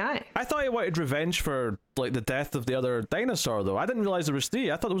missing the eye. I thought he wanted revenge for like the death of the other dinosaur, though. I didn't realize there was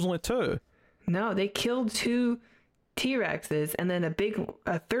three. I thought there was only two. No, they killed two T-Rexes, and then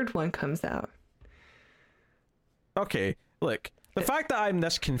a third one comes out. Okay, look, the fact that I'm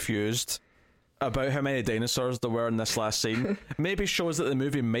this confused about how many dinosaurs there were in this last scene maybe shows that the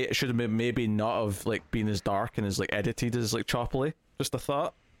movie should have maybe not have like been as dark and as like edited as like choppily. Just a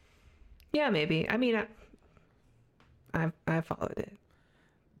thought. Yeah, maybe. I mean, I followed it.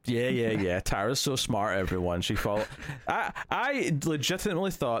 Yeah. Tara's so smart, everyone. She followed. I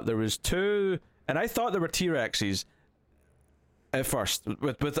legitimately thought there was two, and I thought there were T-Rexes at first,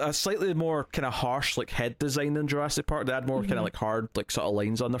 with a slightly more kind of harsh like head design than Jurassic Park. They had more kind of like hard like sort of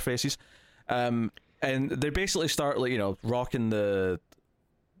lines on their faces. And they basically start like, you know, rocking the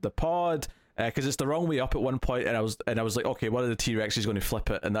pod because it's the wrong way up at one point, and I was like, okay, one of the T-Rexes going to flip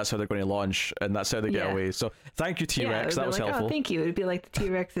it, and that's how they're going to launch, and that's how they get away. So thank you, T-Rex. That was like, helpful. Oh, thank you. It'd be like the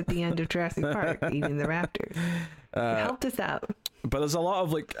T-Rex at the end of Jurassic Park eating the raptors. It helped us out. But there's a lot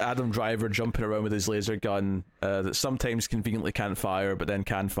of like Adam Driver jumping around with his laser gun that sometimes conveniently can't fire, but then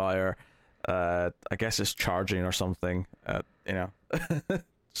can fire. I guess it's charging or something. You know.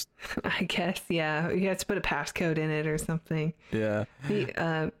 I guess, yeah. You have to put a passcode in it or something. Yeah.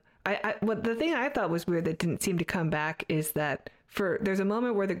 The thing I thought was weird that didn't seem to come back is that there's a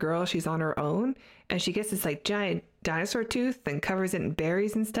moment where the girl, she's on her own and she gets this like giant dinosaur tooth and covers it in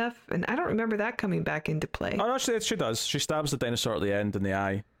berries and stuff, and I don't remember that coming back into play. Oh no, she does. She stabs the dinosaur at the end in the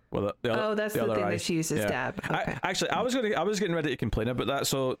eye. Well, that's the thing eye. that she uses to stab. Okay. I was getting ready to complain about that.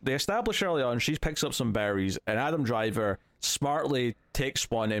 So they establish early on she picks up some berries, and Adam Driver smartly takes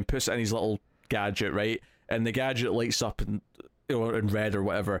one and puts it in his little gadget, right? And the gadget lights up in red or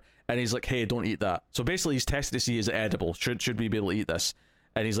whatever, and he's like, "Hey, don't eat that." So basically, he's testing to see is it edible. Should we be able to eat this?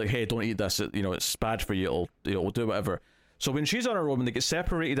 And he's like, "Hey, don't eat this. It's bad for you. It'll do whatever." So when she's on her own, when they get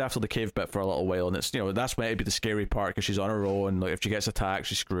separated after the cave bit for a little while, and it's that's when it'd be the scary part because she's on her own. Like if she gets attacked,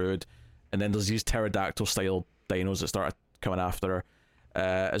 she's screwed. And then there's these pterodactyl style dinos that start coming after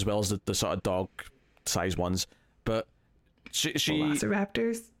her, as well as the sort of dog size ones. But she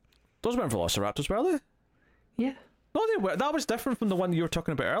Velociraptors. Those weren't Velociraptors, were they? Yeah. No, they were. That was different from the one you were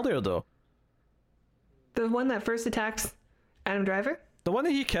talking about earlier, though. The one that first attacks Adam Driver. The one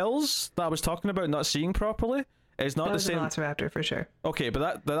that he kills that I was talking about, not seeing properly. It's not that was the same. A Velociraptor for sure. Okay,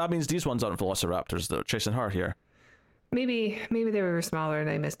 but that means these ones aren't Velociraptors that are chasing her here. Maybe they were smaller and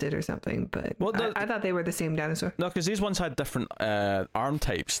I missed it or something. But I thought they were the same dinosaur. No, because these ones had different arm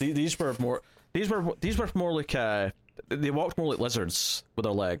types. These were more. These were more like they walked more like lizards with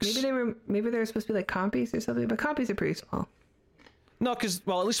their legs. Maybe they were supposed to be like compies or something. But compies are pretty small. No, because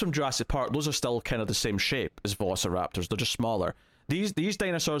at least from Jurassic Park, those are still kind of the same shape as Velociraptors. They're just smaller. These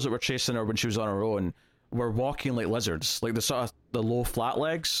dinosaurs that were chasing her when she was on her own were walking like lizards, like the sort of the low flat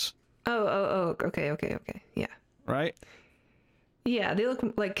legs. Oh, okay, yeah. Right? Yeah, they look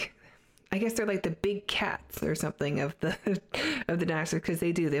like, I guess they're like the big cats or something of the dinosaurs, because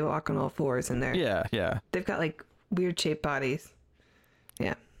they walk on all fours in there. Yeah. They've got like weird shaped bodies.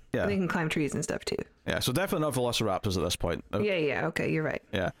 Yeah. And they can climb trees and stuff too. Yeah, so definitely not Velociraptors at this point. Yeah, okay, you're right.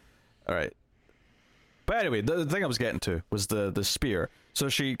 Yeah. All right. But anyway, the thing I was getting to was the spear. So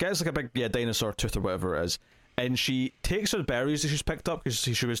she gets like a big dinosaur tooth or whatever it is, and she takes her berries that she's picked up because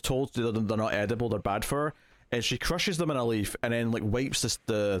she was told they're not edible, they're bad for her, and she crushes them in a leaf and then like wipes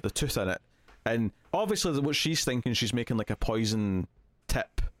the tooth in it. And obviously what she's thinking, she's making like a poison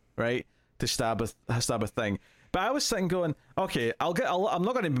tip, right, to stab a thing. But I was sitting going, okay, I'm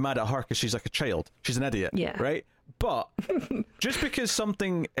not going to be mad at her because she's like a child. She's an idiot, right? But just because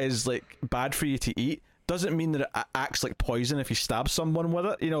something is like bad for you to eat doesn't mean that it acts like poison if you stab someone with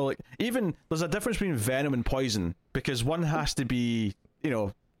it. Like even there's a difference between venom and poison because one has to be,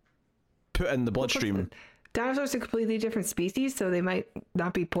 put in the bloodstream. Dinosaurs are completely different species, so they might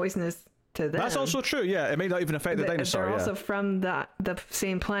not be poisonous to them. That's also true. Yeah, it may not even affect the dinosaur. They're also from the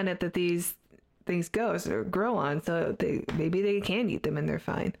same planet that these things grow on, so maybe they can eat them and they're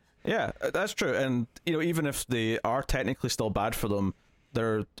fine. Yeah, that's true. And even if they are technically still bad for them,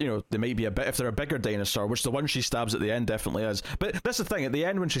 they're they might be if they're a bigger dinosaur, which the one she stabs at the end definitely is. But that's the thing, at the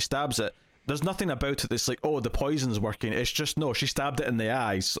end when she stabs it, there's nothing about it that's like, oh, the poison's working. It's just, no, she stabbed it in the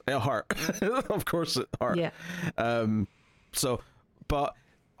eyes. It hurt. Of course it hurt. Yeah. But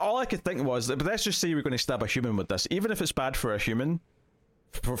all I could think was, but let's just say we're going to stab a human with this, even if it's bad for a human,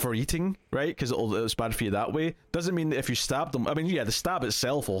 for eating, right? Because it's bad for you that way. Doesn't mean that if you stab them, I mean, yeah, the stab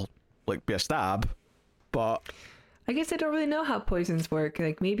itself will like be a stab, but I guess I don't really know how poisons work.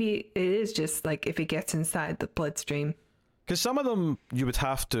 Like maybe it is just like if it gets inside the bloodstream. Because some of them you would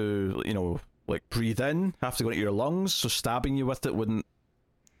have to, like breathe in, have to go into your lungs, so stabbing you with it wouldn't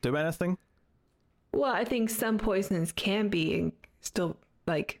do anything. Well, I think some poisons can be still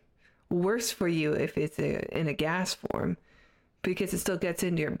like worse for you if it's in a gas form, because it still gets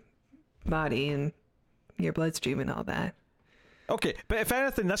into your body and your bloodstream and all that. Okay, but if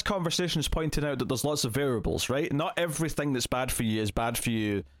anything, this conversation is pointing out that there's lots of variables, right? Not everything that's bad for you is bad for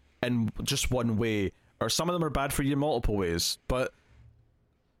you in just one way, or some of them are bad for you in multiple ways. But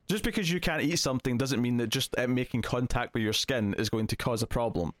just because you can't eat something doesn't mean that just making contact with your skin is going to cause a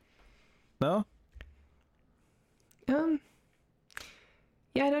problem. No? Yeah,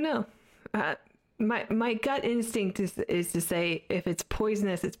 I don't know. My gut instinct is to say if it's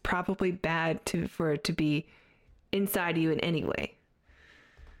poisonous, it's probably bad for it to be inside you in any way.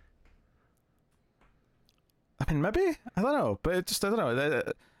 I mean, maybe, I don't know, but I don't know.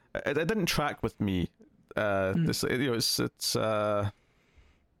 It didn't track with me. This, it's because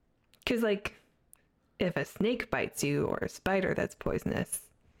like if a snake bites you or a spider that's poisonous,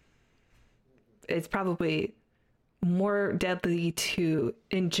 it's probably more deadly to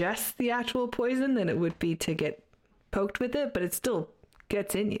ingest the actual poison than it would be to get poked with it, but it still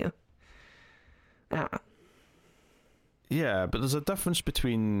gets in you. I don't know. Yeah, but there's a difference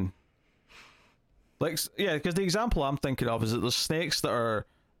between, like, yeah, because the example I'm thinking of is that there's snakes that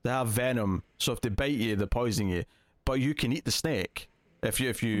have venom, so if they bite you, they poison you, but you can eat the snake if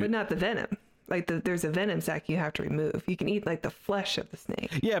you. But not the venom. Like there's a venom sac you have to remove. You can eat like the flesh of the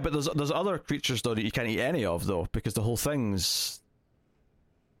snake. Yeah, but there's other creatures though that you can't eat any of though, because the whole thing's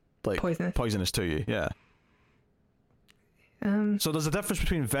like poisonous to you. Yeah. So there's a difference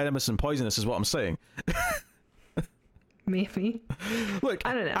between venomous and poisonous, is what I'm saying. Maybe. Look,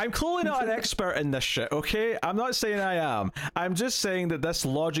 I don't know. I'm clearly not an expert in this shit, okay? I'm not saying I am. I'm just saying that this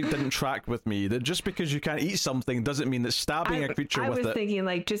logic didn't track with me. That just because you can't eat something doesn't mean that stabbing a creature with it... I was thinking,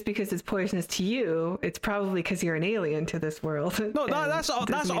 like, just because it's poisonous to you, it's probably because you're an alien to this world. No, that's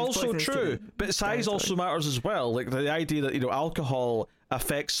also true. But size also matters as well. Like, the idea that, alcohol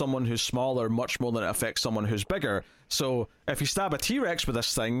affects someone who's smaller much more than it affects someone who's bigger. So, if you stab a T-Rex with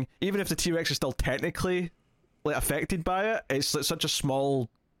this thing, even if the T-Rex is still technically... like affected by it, it's like such a small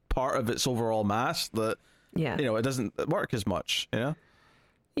part of its overall mass that it doesn't work as much,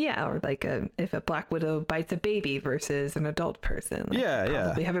 Yeah, or like if a black widow bites a baby versus an adult person, like,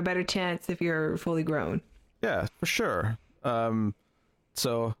 probably have a better chance if you're fully grown. Yeah, for sure.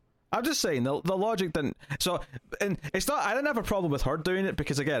 So I'm just saying the logic didn't. So, and it's not. I didn't have a problem with her doing it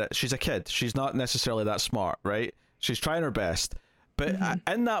because I get it. She's a kid. She's not necessarily that smart, right? She's trying her best. But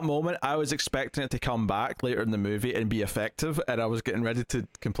in that moment, I was expecting it to come back later in the movie and be effective, and I was getting ready to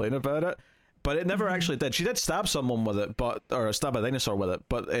complain about it. But it never actually did. She did stab someone with it, or stab a dinosaur with it,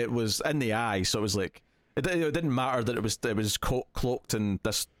 but it was in the eye, so it was like it didn't matter that it was cloaked in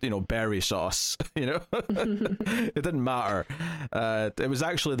this berry sauce. It didn't matter. It was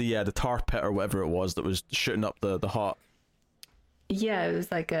actually the tar pit or whatever it was that was shooting up the hot. Yeah, it was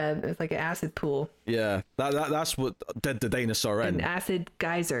like an acid pool. Yeah, that's what did the dinosaur in. An acid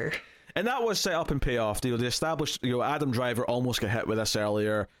geyser. And that was set up and pay off. They established, Adam Driver almost got hit with this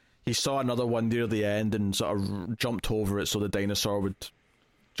earlier. He saw another one near the end and sort of jumped over it so the dinosaur would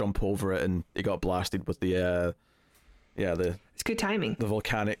jump over it, and he got blasted with the it's good timing. The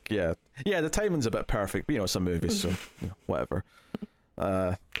volcanic, the timing's a bit perfect, but it's a movie, so whatever.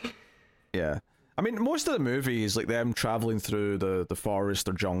 Yeah. I mean, most of the movies, like them traveling through the forest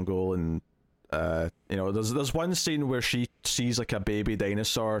or jungle, and there's one scene where she sees like a baby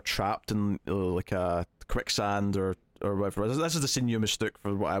dinosaur trapped in like a quicksand or whatever. This is the scene you mistook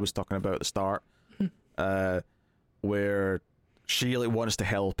for what I was talking about at the start, where she like wants to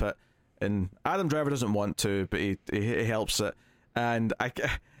help it, and Adam Driver doesn't want to, but he helps it, and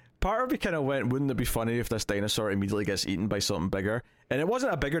part of me kind of went, wouldn't it be funny if this dinosaur immediately gets eaten by something bigger? And it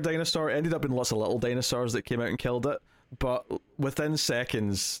wasn't a bigger dinosaur. It ended up in lots of little dinosaurs that came out and killed it. But within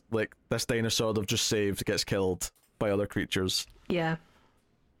seconds, like, this dinosaur they've just saved gets killed by other creatures. Yeah.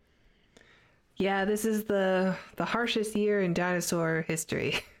 Yeah, this is the harshest year in dinosaur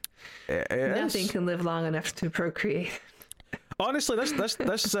history. Nothing can live long enough to procreate. Honestly,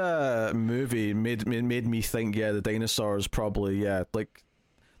 this movie made me think, the dinosaurs probably, like...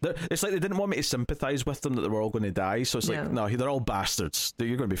 It's like they didn't want me to sympathize with them that they were all going to die, so it's like, no, they're all bastards. You're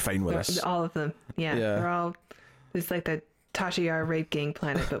going to be fine with this. All of them. Yeah. They're all... It's like the Tasha Yar rape gang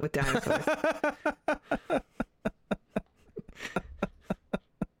planet, but with dinosaurs.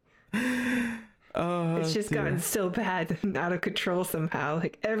 It's just gotten so bad and out of control somehow.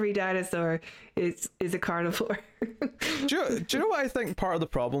 Like, every dinosaur is a carnivore. Do you know what I think part of the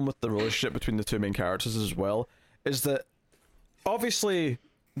problem with the relationship between the two main characters as well? Is that, obviously...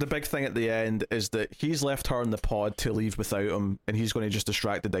 the big thing at the end is that he's left her in the pod to leave without him, and he's going to just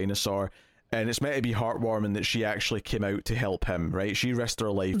distract the dinosaur, and it's meant to be heartwarming that she actually came out to help him, right? She risked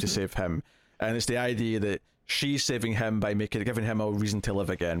her life to save him, and it's the idea that she's saving him by giving him a reason to live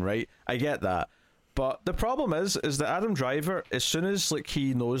again, right? I get that, but the problem is that Adam Driver, as soon as like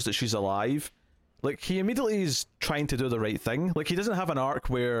he knows that she's alive, like he immediately is trying to do the right thing. Like he doesn't have an arc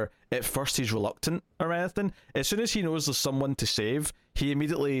where at first he's reluctant or anything. As soon as he knows there's someone to save, he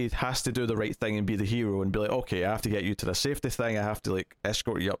immediately has to do the right thing and be the hero and be like, okay, I have to get you to the safety thing. I have to like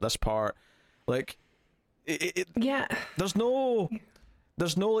escort you up this part. Like, yeah. There's no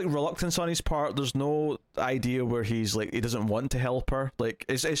like reluctance on his part. There's no idea where he's like he doesn't want to help her. Like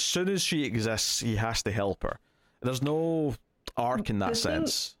as soon as she exists, he has to help her. There's no arc in that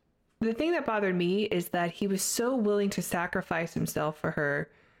sense. The thing that bothered me is that he was so willing to sacrifice himself for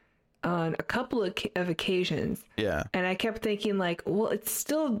her on a couple of occasions. Yeah. And I kept thinking like, well, it's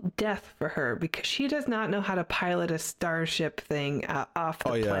still death for her because she does not know how to pilot a starship thing off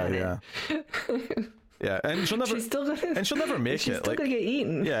the planet. Yeah, and she'll never. She's still gonna, she'll never make she's it. Still like, gonna get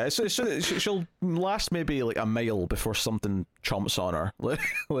eaten. Yeah, she'll last maybe like a mile before something chomps on her. like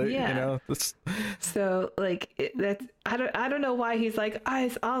yeah. You know. So like that's I don't know why he's like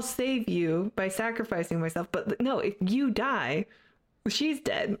I'll save you by sacrificing myself, but no, if you die, she's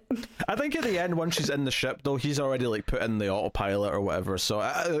dead. I think at the end, once she's in the ship, though, he's already like put in the autopilot or whatever. So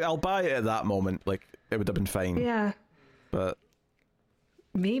I'll buy it at that moment. Like it would have been fine. Yeah. But.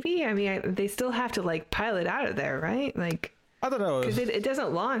 Maybe. I mean, they still have to like pilot out of there, right? Like I don't know, because it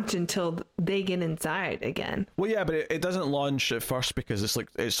doesn't launch until they get inside again. Well, yeah, but it doesn't launch at first because it's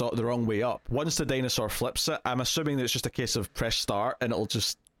the wrong way up. Once the dinosaur flips it, I'm assuming that it's just a case of press start and it'll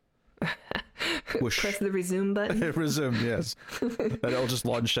just whoosh. Press the resume button. Resume, yes, and it'll just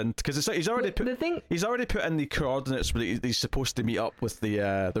launch in because he's already put in the coordinates where he's supposed to meet up with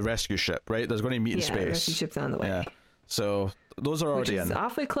the rescue ship, right? There's going to meet in space. The rescue ship's on the way. Yeah, so those are already Which is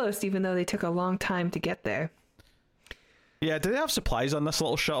awfully close, even though they took a long time to get there. Yeah, do they have supplies on this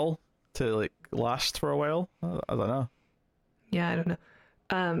little shuttle to like last for a while? I don't know. Yeah, I don't know.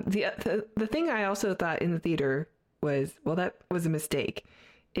 The thing I also thought in the theater was, well, that was a mistake,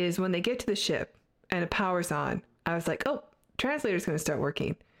 is when they get to the ship and it powers on, I was like, oh, translator's going to start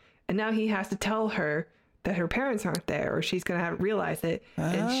working. And now he has to tell her that her parents aren't there, or she's going to realize it,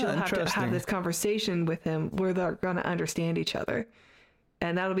 and she'll have to have this conversation with him where they're going to understand each other.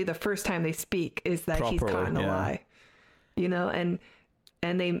 And that'll be the first time they speak, is that he's caught in a lie. You know, and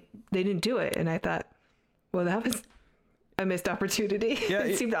they didn't do it. And I thought, well, that was a missed opportunity. Yeah,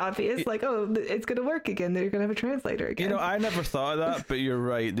 it seemed obvious, like, oh, it's going to work again. They're going to have a translator again. You know, I never thought of that, but you're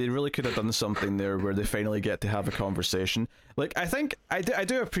right. They really could have done something there where they finally get to have a conversation. Like, I think I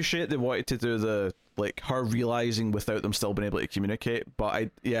do appreciate they wanted to do the, like, her realizing without them still being able to communicate.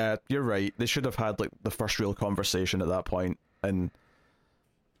 But yeah, you're right. They should have had, like, the first real conversation at that point and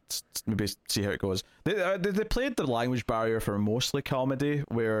maybe see how it goes. They played the language barrier for mostly comedy,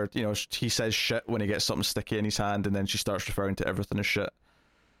 where, you know, he says shit when he gets something sticky in his hand, and then she starts referring to everything as shit.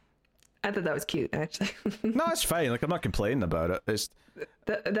 I thought that was cute, actually. No, it's fine. Like, I'm not complaining about it. It's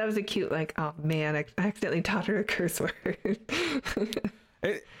that was a cute, like, oh man, I accidentally taught her a curse word.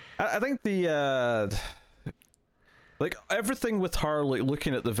 I think the like everything with her, like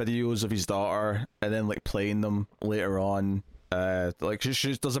looking at the videos of his daughter and then like playing them later on. Like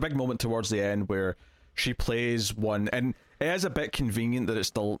there's a big moment towards the end where she plays one, and it is a bit convenient that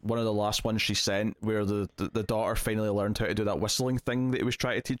it's one of the last ones she sent, where the daughter finally learned how to do that whistling thing that he was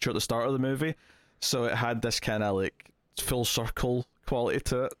trying to teach her at the start of the movie. So it had this kind of like full circle quality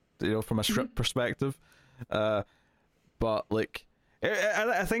to it, you know, from a script perspective. But like,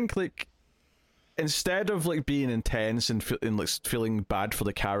 I think like instead of like being intense and feeling bad for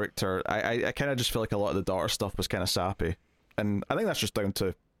the character, I kind of just feel like a lot of the daughter stuff was kind of sappy. And I think that's just down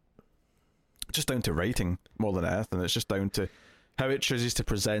to writing more than anything. It's just down to how it chooses to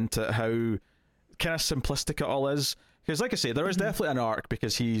present it, how kind of simplistic it all is. Because, like I say, there is definitely an arc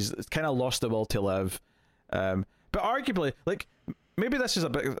because he's kind of lost the will to live. But arguably, like, maybe this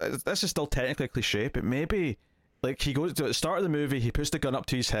is still technically a cliche, but maybe, like, he goes to the start of the movie, he puts the gun up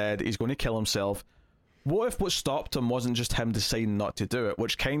to his head, he's going to kill himself. What if what stopped him wasn't just him deciding not to do it,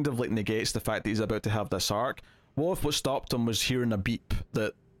 which kind of like negates the fact that he's about to have this arc? What if what stopped him was hearing a beep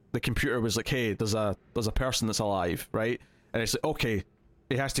that the computer was like, hey, there's a person that's alive, right? And it's like, okay,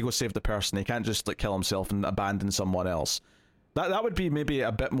 he has to go save the person. He can't just like kill himself and abandon someone else. That would be maybe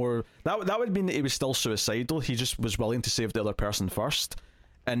a bit more. That would mean that he was still suicidal. He just was willing to save the other person first,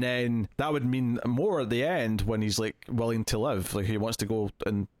 and then that would mean more at the end when he's like willing to live, like he wants to go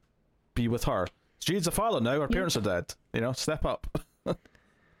and be with her. She's a father now. Her parents are dead. You know, step up.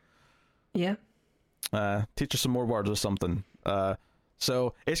 Yeah. Teach her some more words or something.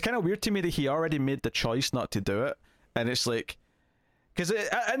 So it's kind of weird to me that he already made the choice not to do it, and it's like, because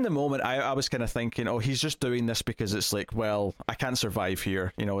in the moment I was kind of thinking, oh, he's just doing this because it's like, well, I can't survive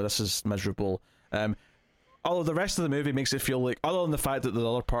here, this is miserable. Although the rest of the movie makes it feel like, other than the fact that the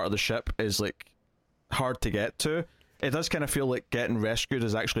other part of the ship is like hard to get to, it does kind of feel like getting rescued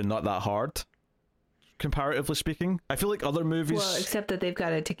is actually not that hard, comparatively speaking. I feel like other movies, well, except that they've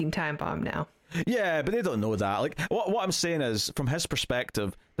got a ticking time bomb now. Yeah, but they don't know that. Like, what I'm saying is, from his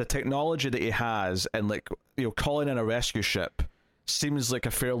perspective, the technology that he has, and like, calling in a rescue ship seems like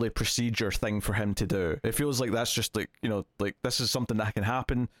a fairly procedure thing for him to do. It feels like that's just like, like this is something that can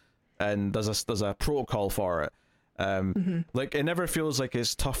happen, and there's a protocol for it. Like, it never feels like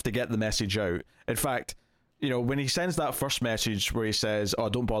it's tough to get the message out. In fact, when he sends that first message where he says, "Oh,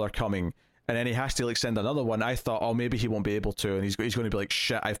 don't bother coming," and then he has to like send another one, I thought, oh, maybe he won't be able to, and he's going to be like,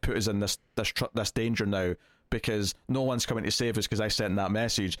 shit, I've put us in this danger now because no one's coming to save us because I sent that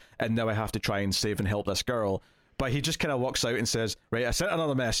message, and now I have to try and save and help this girl. But he just kind of walks out and says, right, I sent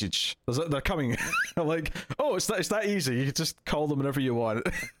another message, they're coming. I'm like, oh, it's that easy, you can just call them whenever you want.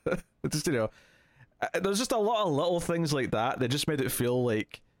 Just, there's just a lot of little things like that just made it feel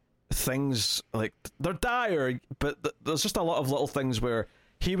like things, like, they're dire, but there's just a lot of little things where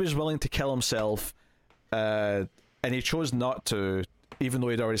he was willing to kill himself, and he chose not to, even though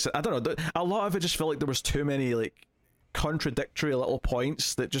he'd already said, I don't know, a lot of it just felt like there was too many like contradictory little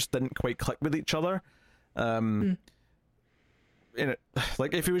points that just didn't quite click with each other. Like,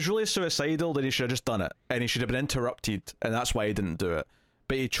 if he was really suicidal, then he should have just done it, and he should have been interrupted, and that's why he didn't do it,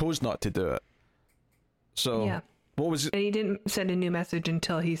 but he chose not to do it. So yeah. What was it? And he didn't send a new message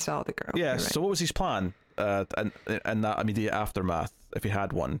until he saw the girl. Yeah, right. So what was his plan and that immediate aftermath, if he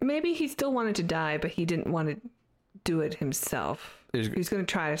had one? Maybe he still wanted to die, but he didn't want to do it himself. He was going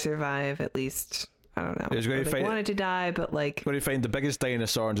to try to survive, at least. I don't know. He was going to wanted to die, but like, going to find the biggest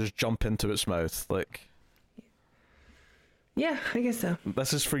dinosaur and just jump into its mouth, like. Yeah, I guess so.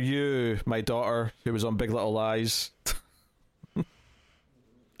 This is for you, my daughter, who was on Big Little Lies.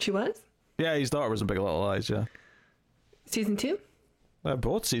 She was? Yeah, his daughter was in Big Little Lies, yeah. Season 2?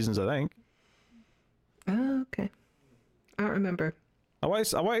 Both seasons, I think. Oh, okay. I don't remember. I want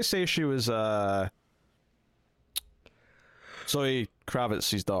to say she was Zoe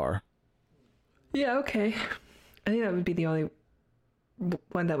Kravitz's daughter. Yeah, okay. I think that would be the only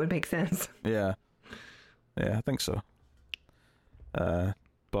one that would make sense. Yeah, I think so.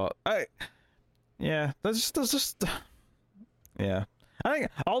 But there's just yeah. I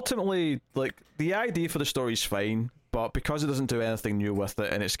think ultimately, like, the idea for the story's fine, but because it doesn't do anything new with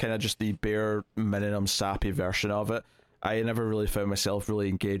it, and it's kind of just the bare minimum sappy version of it, I never really found myself really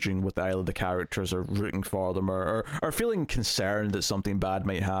engaging with either of the characters or rooting for them or feeling concerned that something bad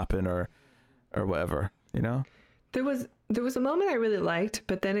might happen or whatever, There was a moment I really liked,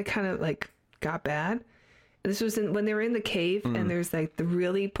 but then it kind of like got bad. This was when they were in the cave, and there's like the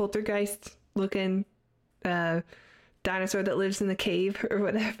really poltergeist looking dinosaur that lives in the cave or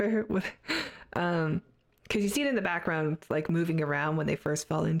whatever. Because you see it in the background, like moving around when they first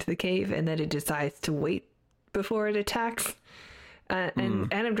fall into the cave, and then it decides to wait before it attacks.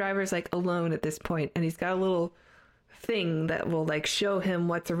 And Adam Driver's like alone at this point, and he's got a little thing that will like show him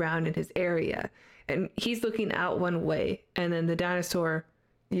what's around in his area, and he's looking out one way, and then the dinosaur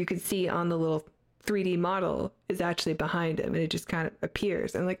you could see on the little 3D model is actually behind him, and it just kind of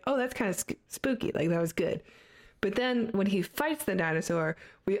appears. And like, oh, that's kind of spooky. Like, that was good. But then when he fights the dinosaur,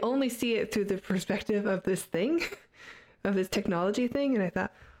 we only see it through the perspective of this thing, of this technology thing. And I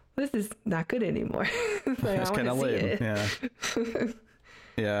thought, well, this is not good anymore. Like, it's kind of lame.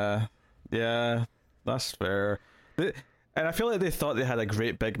 Yeah. Yeah, that's fair. And I feel like they thought they had a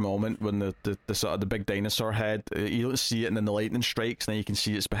great big moment when the sort of the big dinosaur head, you don't see it, and then the lightning strikes, and then you can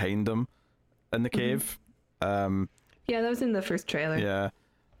see it's behind them in the cave. Yeah, that was in the first trailer. Yeah,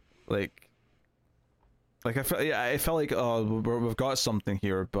 like I felt like, oh, we've got something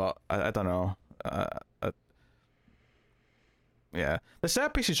here, but I don't know. Yeah, the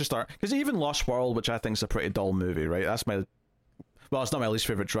set pieces just aren't, because even Lost World, which I think is a pretty dull movie, right? It's not my least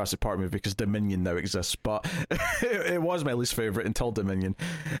favorite Jurassic Park movie because Dominion now exists, but it was my least favorite until Dominion.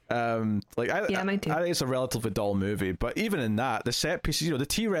 Mine too. I think it's a relatively dull movie, but even in that, the set pieces, the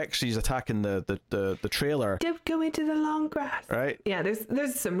T-Rex he's attacking the trailer. Don't go into the long grass. Right. Yeah,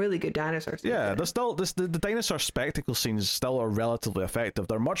 there's some really good dinosaurs. Yeah, there's still the dinosaur spectacle scenes still are relatively effective.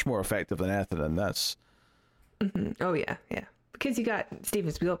 They're much more effective than anything in this. Mm-hmm. Oh yeah, because you got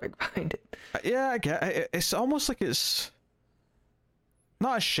Steven Spielberg behind it. Yeah, I get it. It's almost like it's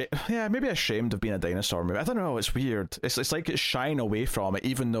not ashamed. Yeah, maybe ashamed of being a dinosaur movie. I don't know. It's weird. It's like it's shying away from it,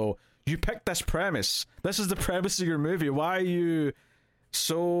 even though you picked this premise. This is the premise of your movie. Why are you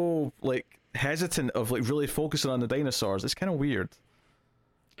so like hesitant of like really focusing on the dinosaurs. It's kind of weird.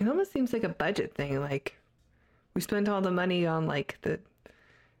 It almost seems like a budget thing. Like we spent all the money on like the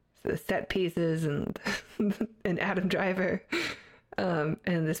set pieces and and Adam Driver, and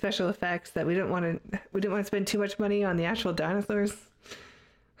the special effects that we didn't want to spend too much money on the actual dinosaurs.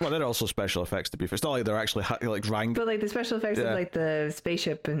 Well, they're also special effects, to be fair. It's not like they're actually like But like the special effects of like the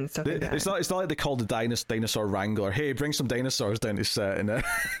spaceship and stuff like that. It's not like they called the dinosaur wrangler. Hey, bring some dinosaurs down to set. And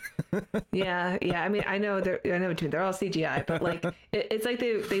yeah. I mean, I know what you mean. They're all CGI, but like it's like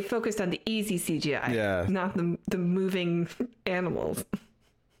they focused on the easy CGI, not the moving animals.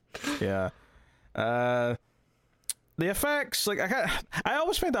 Yeah. The effects, like I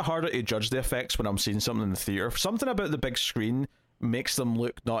always find it harder to judge the effects when I'm seeing something in the theater. Something about the big screen makes them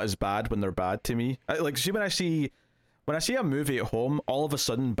look not as bad when they're bad to me. Like, see, when I see a movie at home, all of a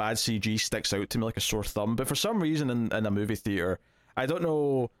sudden bad CG sticks out to me like a sore thumb. But for some reason in a movie theater, I don't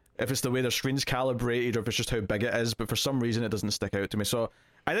know if it's the way their screen's calibrated or if it's just how big it is, but for some reason it doesn't stick out to me. So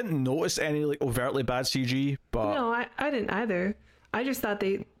I didn't notice any like overtly bad CG, but no, I didn't either. I just thought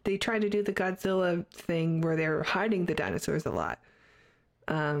they tried to do the Godzilla thing where they're hiding the dinosaurs a lot,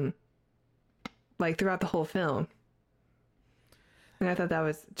 like throughout the whole film. And I thought that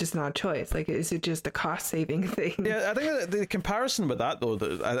was just not a choice. Like, is it just a cost-saving thing? Yeah, I think the comparison with that, though,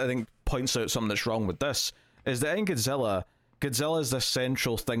 that I think points out something that's wrong with this, is that in Godzilla is the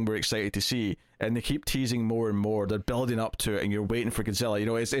central thing we're excited to see, and they keep teasing more and more. They're building up to it, and you're waiting for Godzilla. You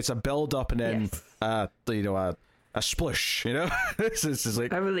know, it's a build-up and then, a splush, you know? This is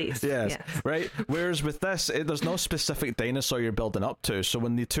like a release. Yes, right? Whereas with this, there's no specific dinosaur you're building up to, so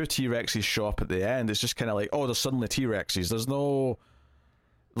when the two T-Rexes show up at the end, it's just kind of like, oh, there's suddenly T-Rexes. There's no...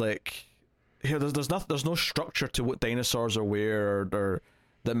 like here there's no structure to what dinosaurs are where or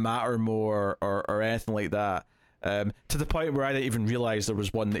that matter more or anything like that, to the point where I didn't even realize there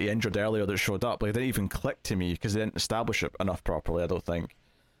was one that he injured earlier that showed up. Like, it didn't even click to me because they didn't establish it enough properly, I don't think.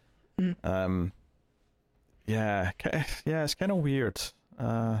 It's kind of weird,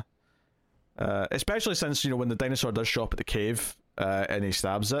 especially since, you know, when the dinosaur does show up at the cave and he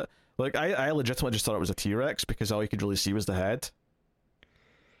stabs it, like I legitimately just thought it was a T-Rex because all you could really see was the head.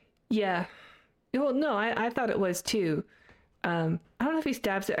 Yeah. Well, no, I thought it was too. I don't know if he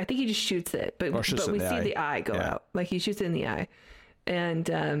stabs it. I think he just shoots it, but we see the eye go out. Like, he shoots it in the eye, and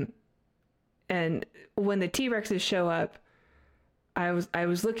when the T-Rexes show up, I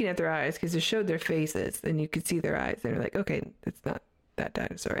was looking at their eyes because it showed their faces, and you could see their eyes, and you're like, okay, it's not that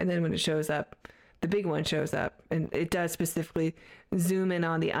dinosaur. And then when it shows up, the big one shows up, and it does specifically zoom in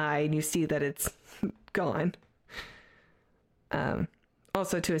on the eye, and you see that it's gone.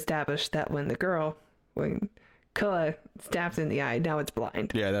 Also to establish that when Koa stabs in the eye, now it's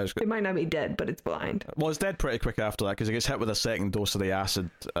blind. Yeah, that was good. It might not be dead, but it's blind. Well, it's dead pretty quick after that because it gets hit with a second dose of the acid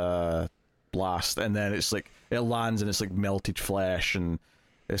blast, and then it's like it lands and it's like melted flesh, and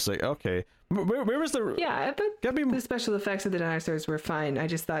it's like, okay, where was the... Yeah, but the special effects of the dinosaurs were fine. I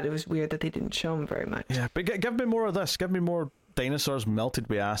just thought it was weird that they didn't show them very much. Yeah, but give me more of this. Give me more dinosaurs melted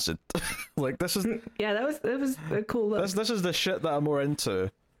with acid. Like, this is... Yeah, that was a cool look. This is the shit that I'm more into.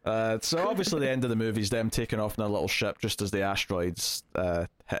 So obviously the end of the movie is them taking off in a little ship just as the asteroids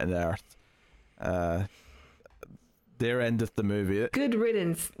hitting Earth. There endeth the movie. Good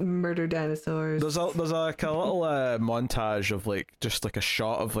riddance, murder dinosaurs. There's like a little montage of like just like a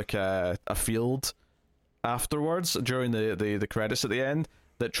shot of like a field afterwards during the credits at the end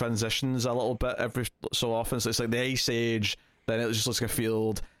that transitions a little bit every so often. So it's like the Ice Age, then it just looks like a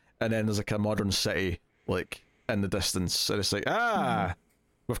field, and then there's like a modern city like in the distance, and it's like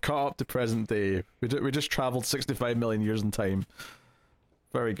we've caught up to present day. We just traveled 65 million years in time.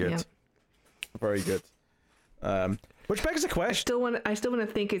 Very good. Yeah. Very good. Which begs the question. I still want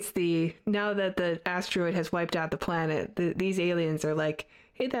to think it's now that the asteroid has wiped out the planet, these aliens are like,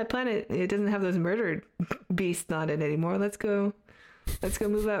 hey, that planet, it doesn't have those murdered beasts on it anymore. Let's go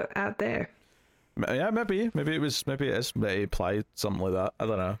move out there. Yeah, maybe it is. Maybe applied something like that. I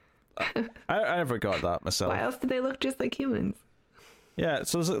don't know. I never got that myself. Why else do they look just like humans? Yeah,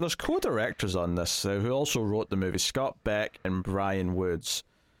 so there's co-directors on this who also wrote the movie, Scott Beck and Brian Woods.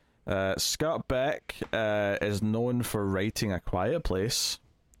 Scott Beck is known for writing A Quiet Place.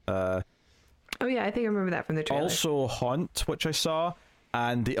 Oh yeah, I think I remember that from the trailer. Also Haunt, which I saw,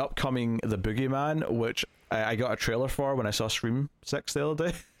 and the upcoming The Boogeyman, which I got a trailer for when I saw Scream 6 the other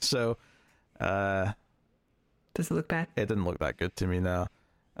day. So, does it look bad? It didn't look that good to me now.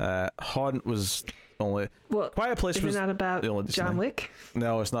 Haunt was only... Well, Quiet Place was not about John Wick?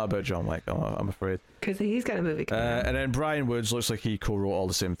 No, it's not about John Wick, I'm afraid. Because he's got a movie coming out. And then Brian Woods looks like he co-wrote all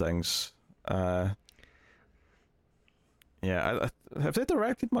the same things. Yeah, have they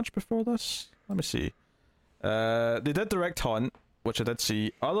directed much before this? Let me see. They did direct Hunt, which I did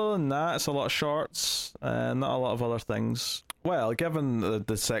see. Other than that, it's a lot of shorts and not a lot of other things. Well, given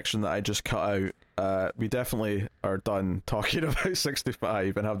the section that I just cut out, we definitely are done talking about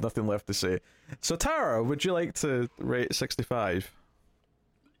 65 and have nothing left to say. So, Tara, would you like to rate 65?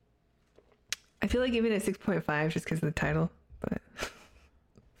 I feel like giving it a 6.5 just because of the title, but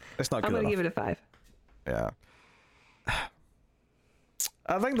It's not good I'm going to enough. give it a 5. Yeah.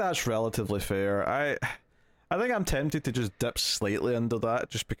 I think that's relatively fair. I think I'm tempted to just dip slightly under that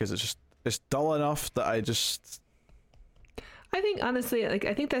just because it's dull enough that I think honestly, like,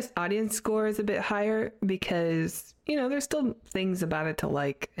 I think this audience score is a bit higher because, there's still things about it to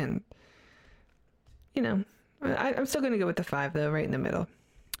like, and, I'm still going to go with the 5 though, right in the middle.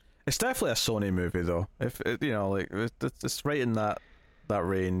 It's definitely a Sony movie though. If it, it's right in that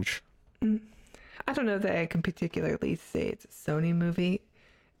range. I don't know that I can particularly say it's a Sony movie,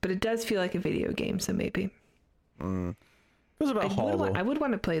 but it does feel like a video game, so maybe. Feels a bit hollow. I would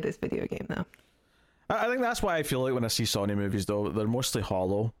want to play this video game though. I think that's why I feel like when I see Sony movies though, they're mostly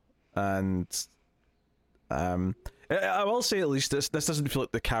hollow, and I will say at least this doesn't feel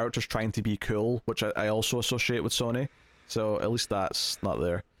like the character's trying to be cool, which I also associate with Sony. So at least that's not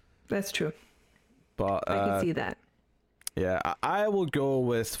there. That's true. But I can see that. Yeah, I will go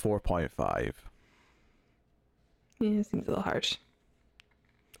with 4.5. Yeah, it seems a little harsh.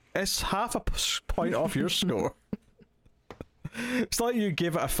 It's half a point off your score. It's like you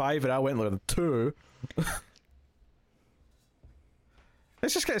gave it a 5 and I went like a 2.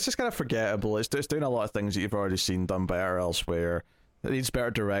 It's just kind of forgettable. It's doing a lot of things that you've already seen done better elsewhere. It needs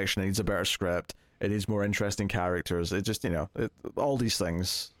better direction. It needs a better script. It needs more interesting characters. It just, all these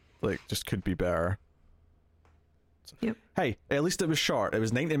things just could be better. Yep. Hey, at least it was short. It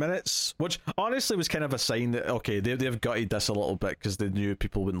was 90 minutes, which honestly was kind of a sign that, okay, they've gutted this a little bit because they knew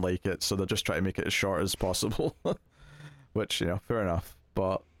people wouldn't like it, so they're just trying to make it as short as possible. Which, fair enough.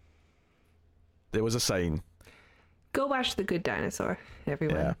 But there was a sign. Go watch The Good Dinosaur,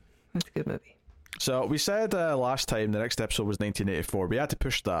 everyone. Yeah. That's a good movie. So we said last time the next episode was 1984. We had to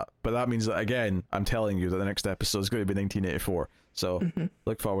push that, but that means that, again, I'm telling you that the next episode is going to be 1984. So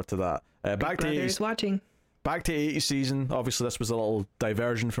look forward to that. Back to 80s. Watching. Back to 80s season. Obviously, this was a little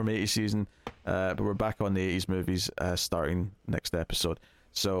diversion from 80s season, but we're back on the 80s movies starting next episode.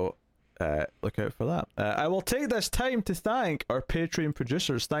 So look out for that. I will take this time to thank our Patreon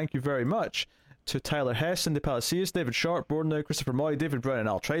producers. Thank you very much to Tyler Hesson, De Palacios, David Sharp, Borna, Christopher Moy, David Brown, and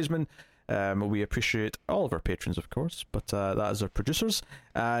Al Treisman. We appreciate all of our patrons, of course, but that is our producers.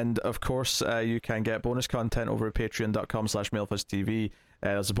 And of course, you can get bonus content over at patreon.com/MailFuzzTV.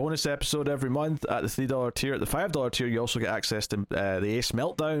 There's a bonus episode every month at the $3 tier. At the $5 tier, you also get access to the Ace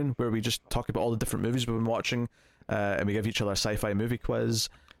Meltdown, where we just talk about all the different movies we've been watching, and we give each other a sci-fi movie quiz.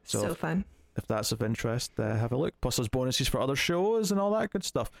 So fun. If that's of interest, have a look. Plus there's bonuses for other shows and all that good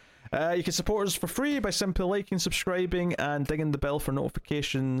stuff. You can support us for free by simply liking, subscribing, and dinging the bell for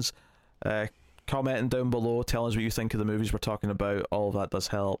notifications. Commenting down below, telling us what you think of the movies we're talking about. All of that does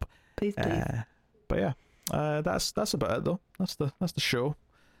help. Please. But yeah, that's about it though. That's the show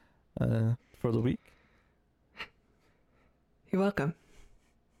for the week. You're welcome.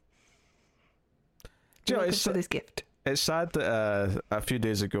 You're welcome for this gift. It's sad that a few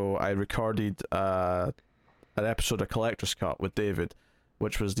days ago I recorded an episode of Collector's Cut with David,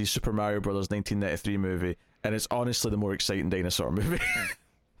 which was the Super Mario Brothers 1993 movie, and it's honestly the more exciting dinosaur movie.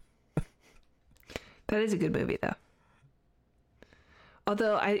 That is a good movie, though.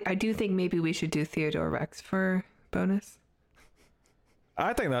 Although I do think maybe we should do Theodore Rex for bonus.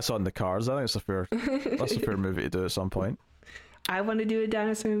 I think that's on the cards. I think it's that's a fair movie to do at some point. I want to do a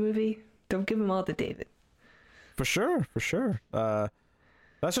dinosaur movie. Don't give them all to David. For sure.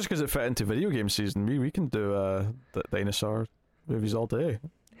 That's just because it fit into video game season. We can do dinosaur movies all day.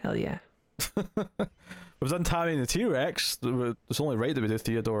 Hell yeah. We've done Tammy and the T-Rex. It's only right that we do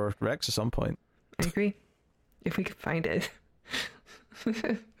Theodore Rex at some point. I agree. If we can find it.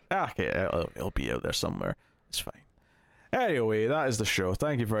 Okay, it'll be out there somewhere. It's fine. Anyway, that is the show.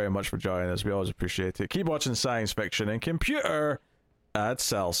 Thank you very much for joining us. We always appreciate it. Keep watching science fiction and computer at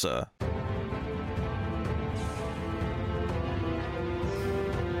Salsa.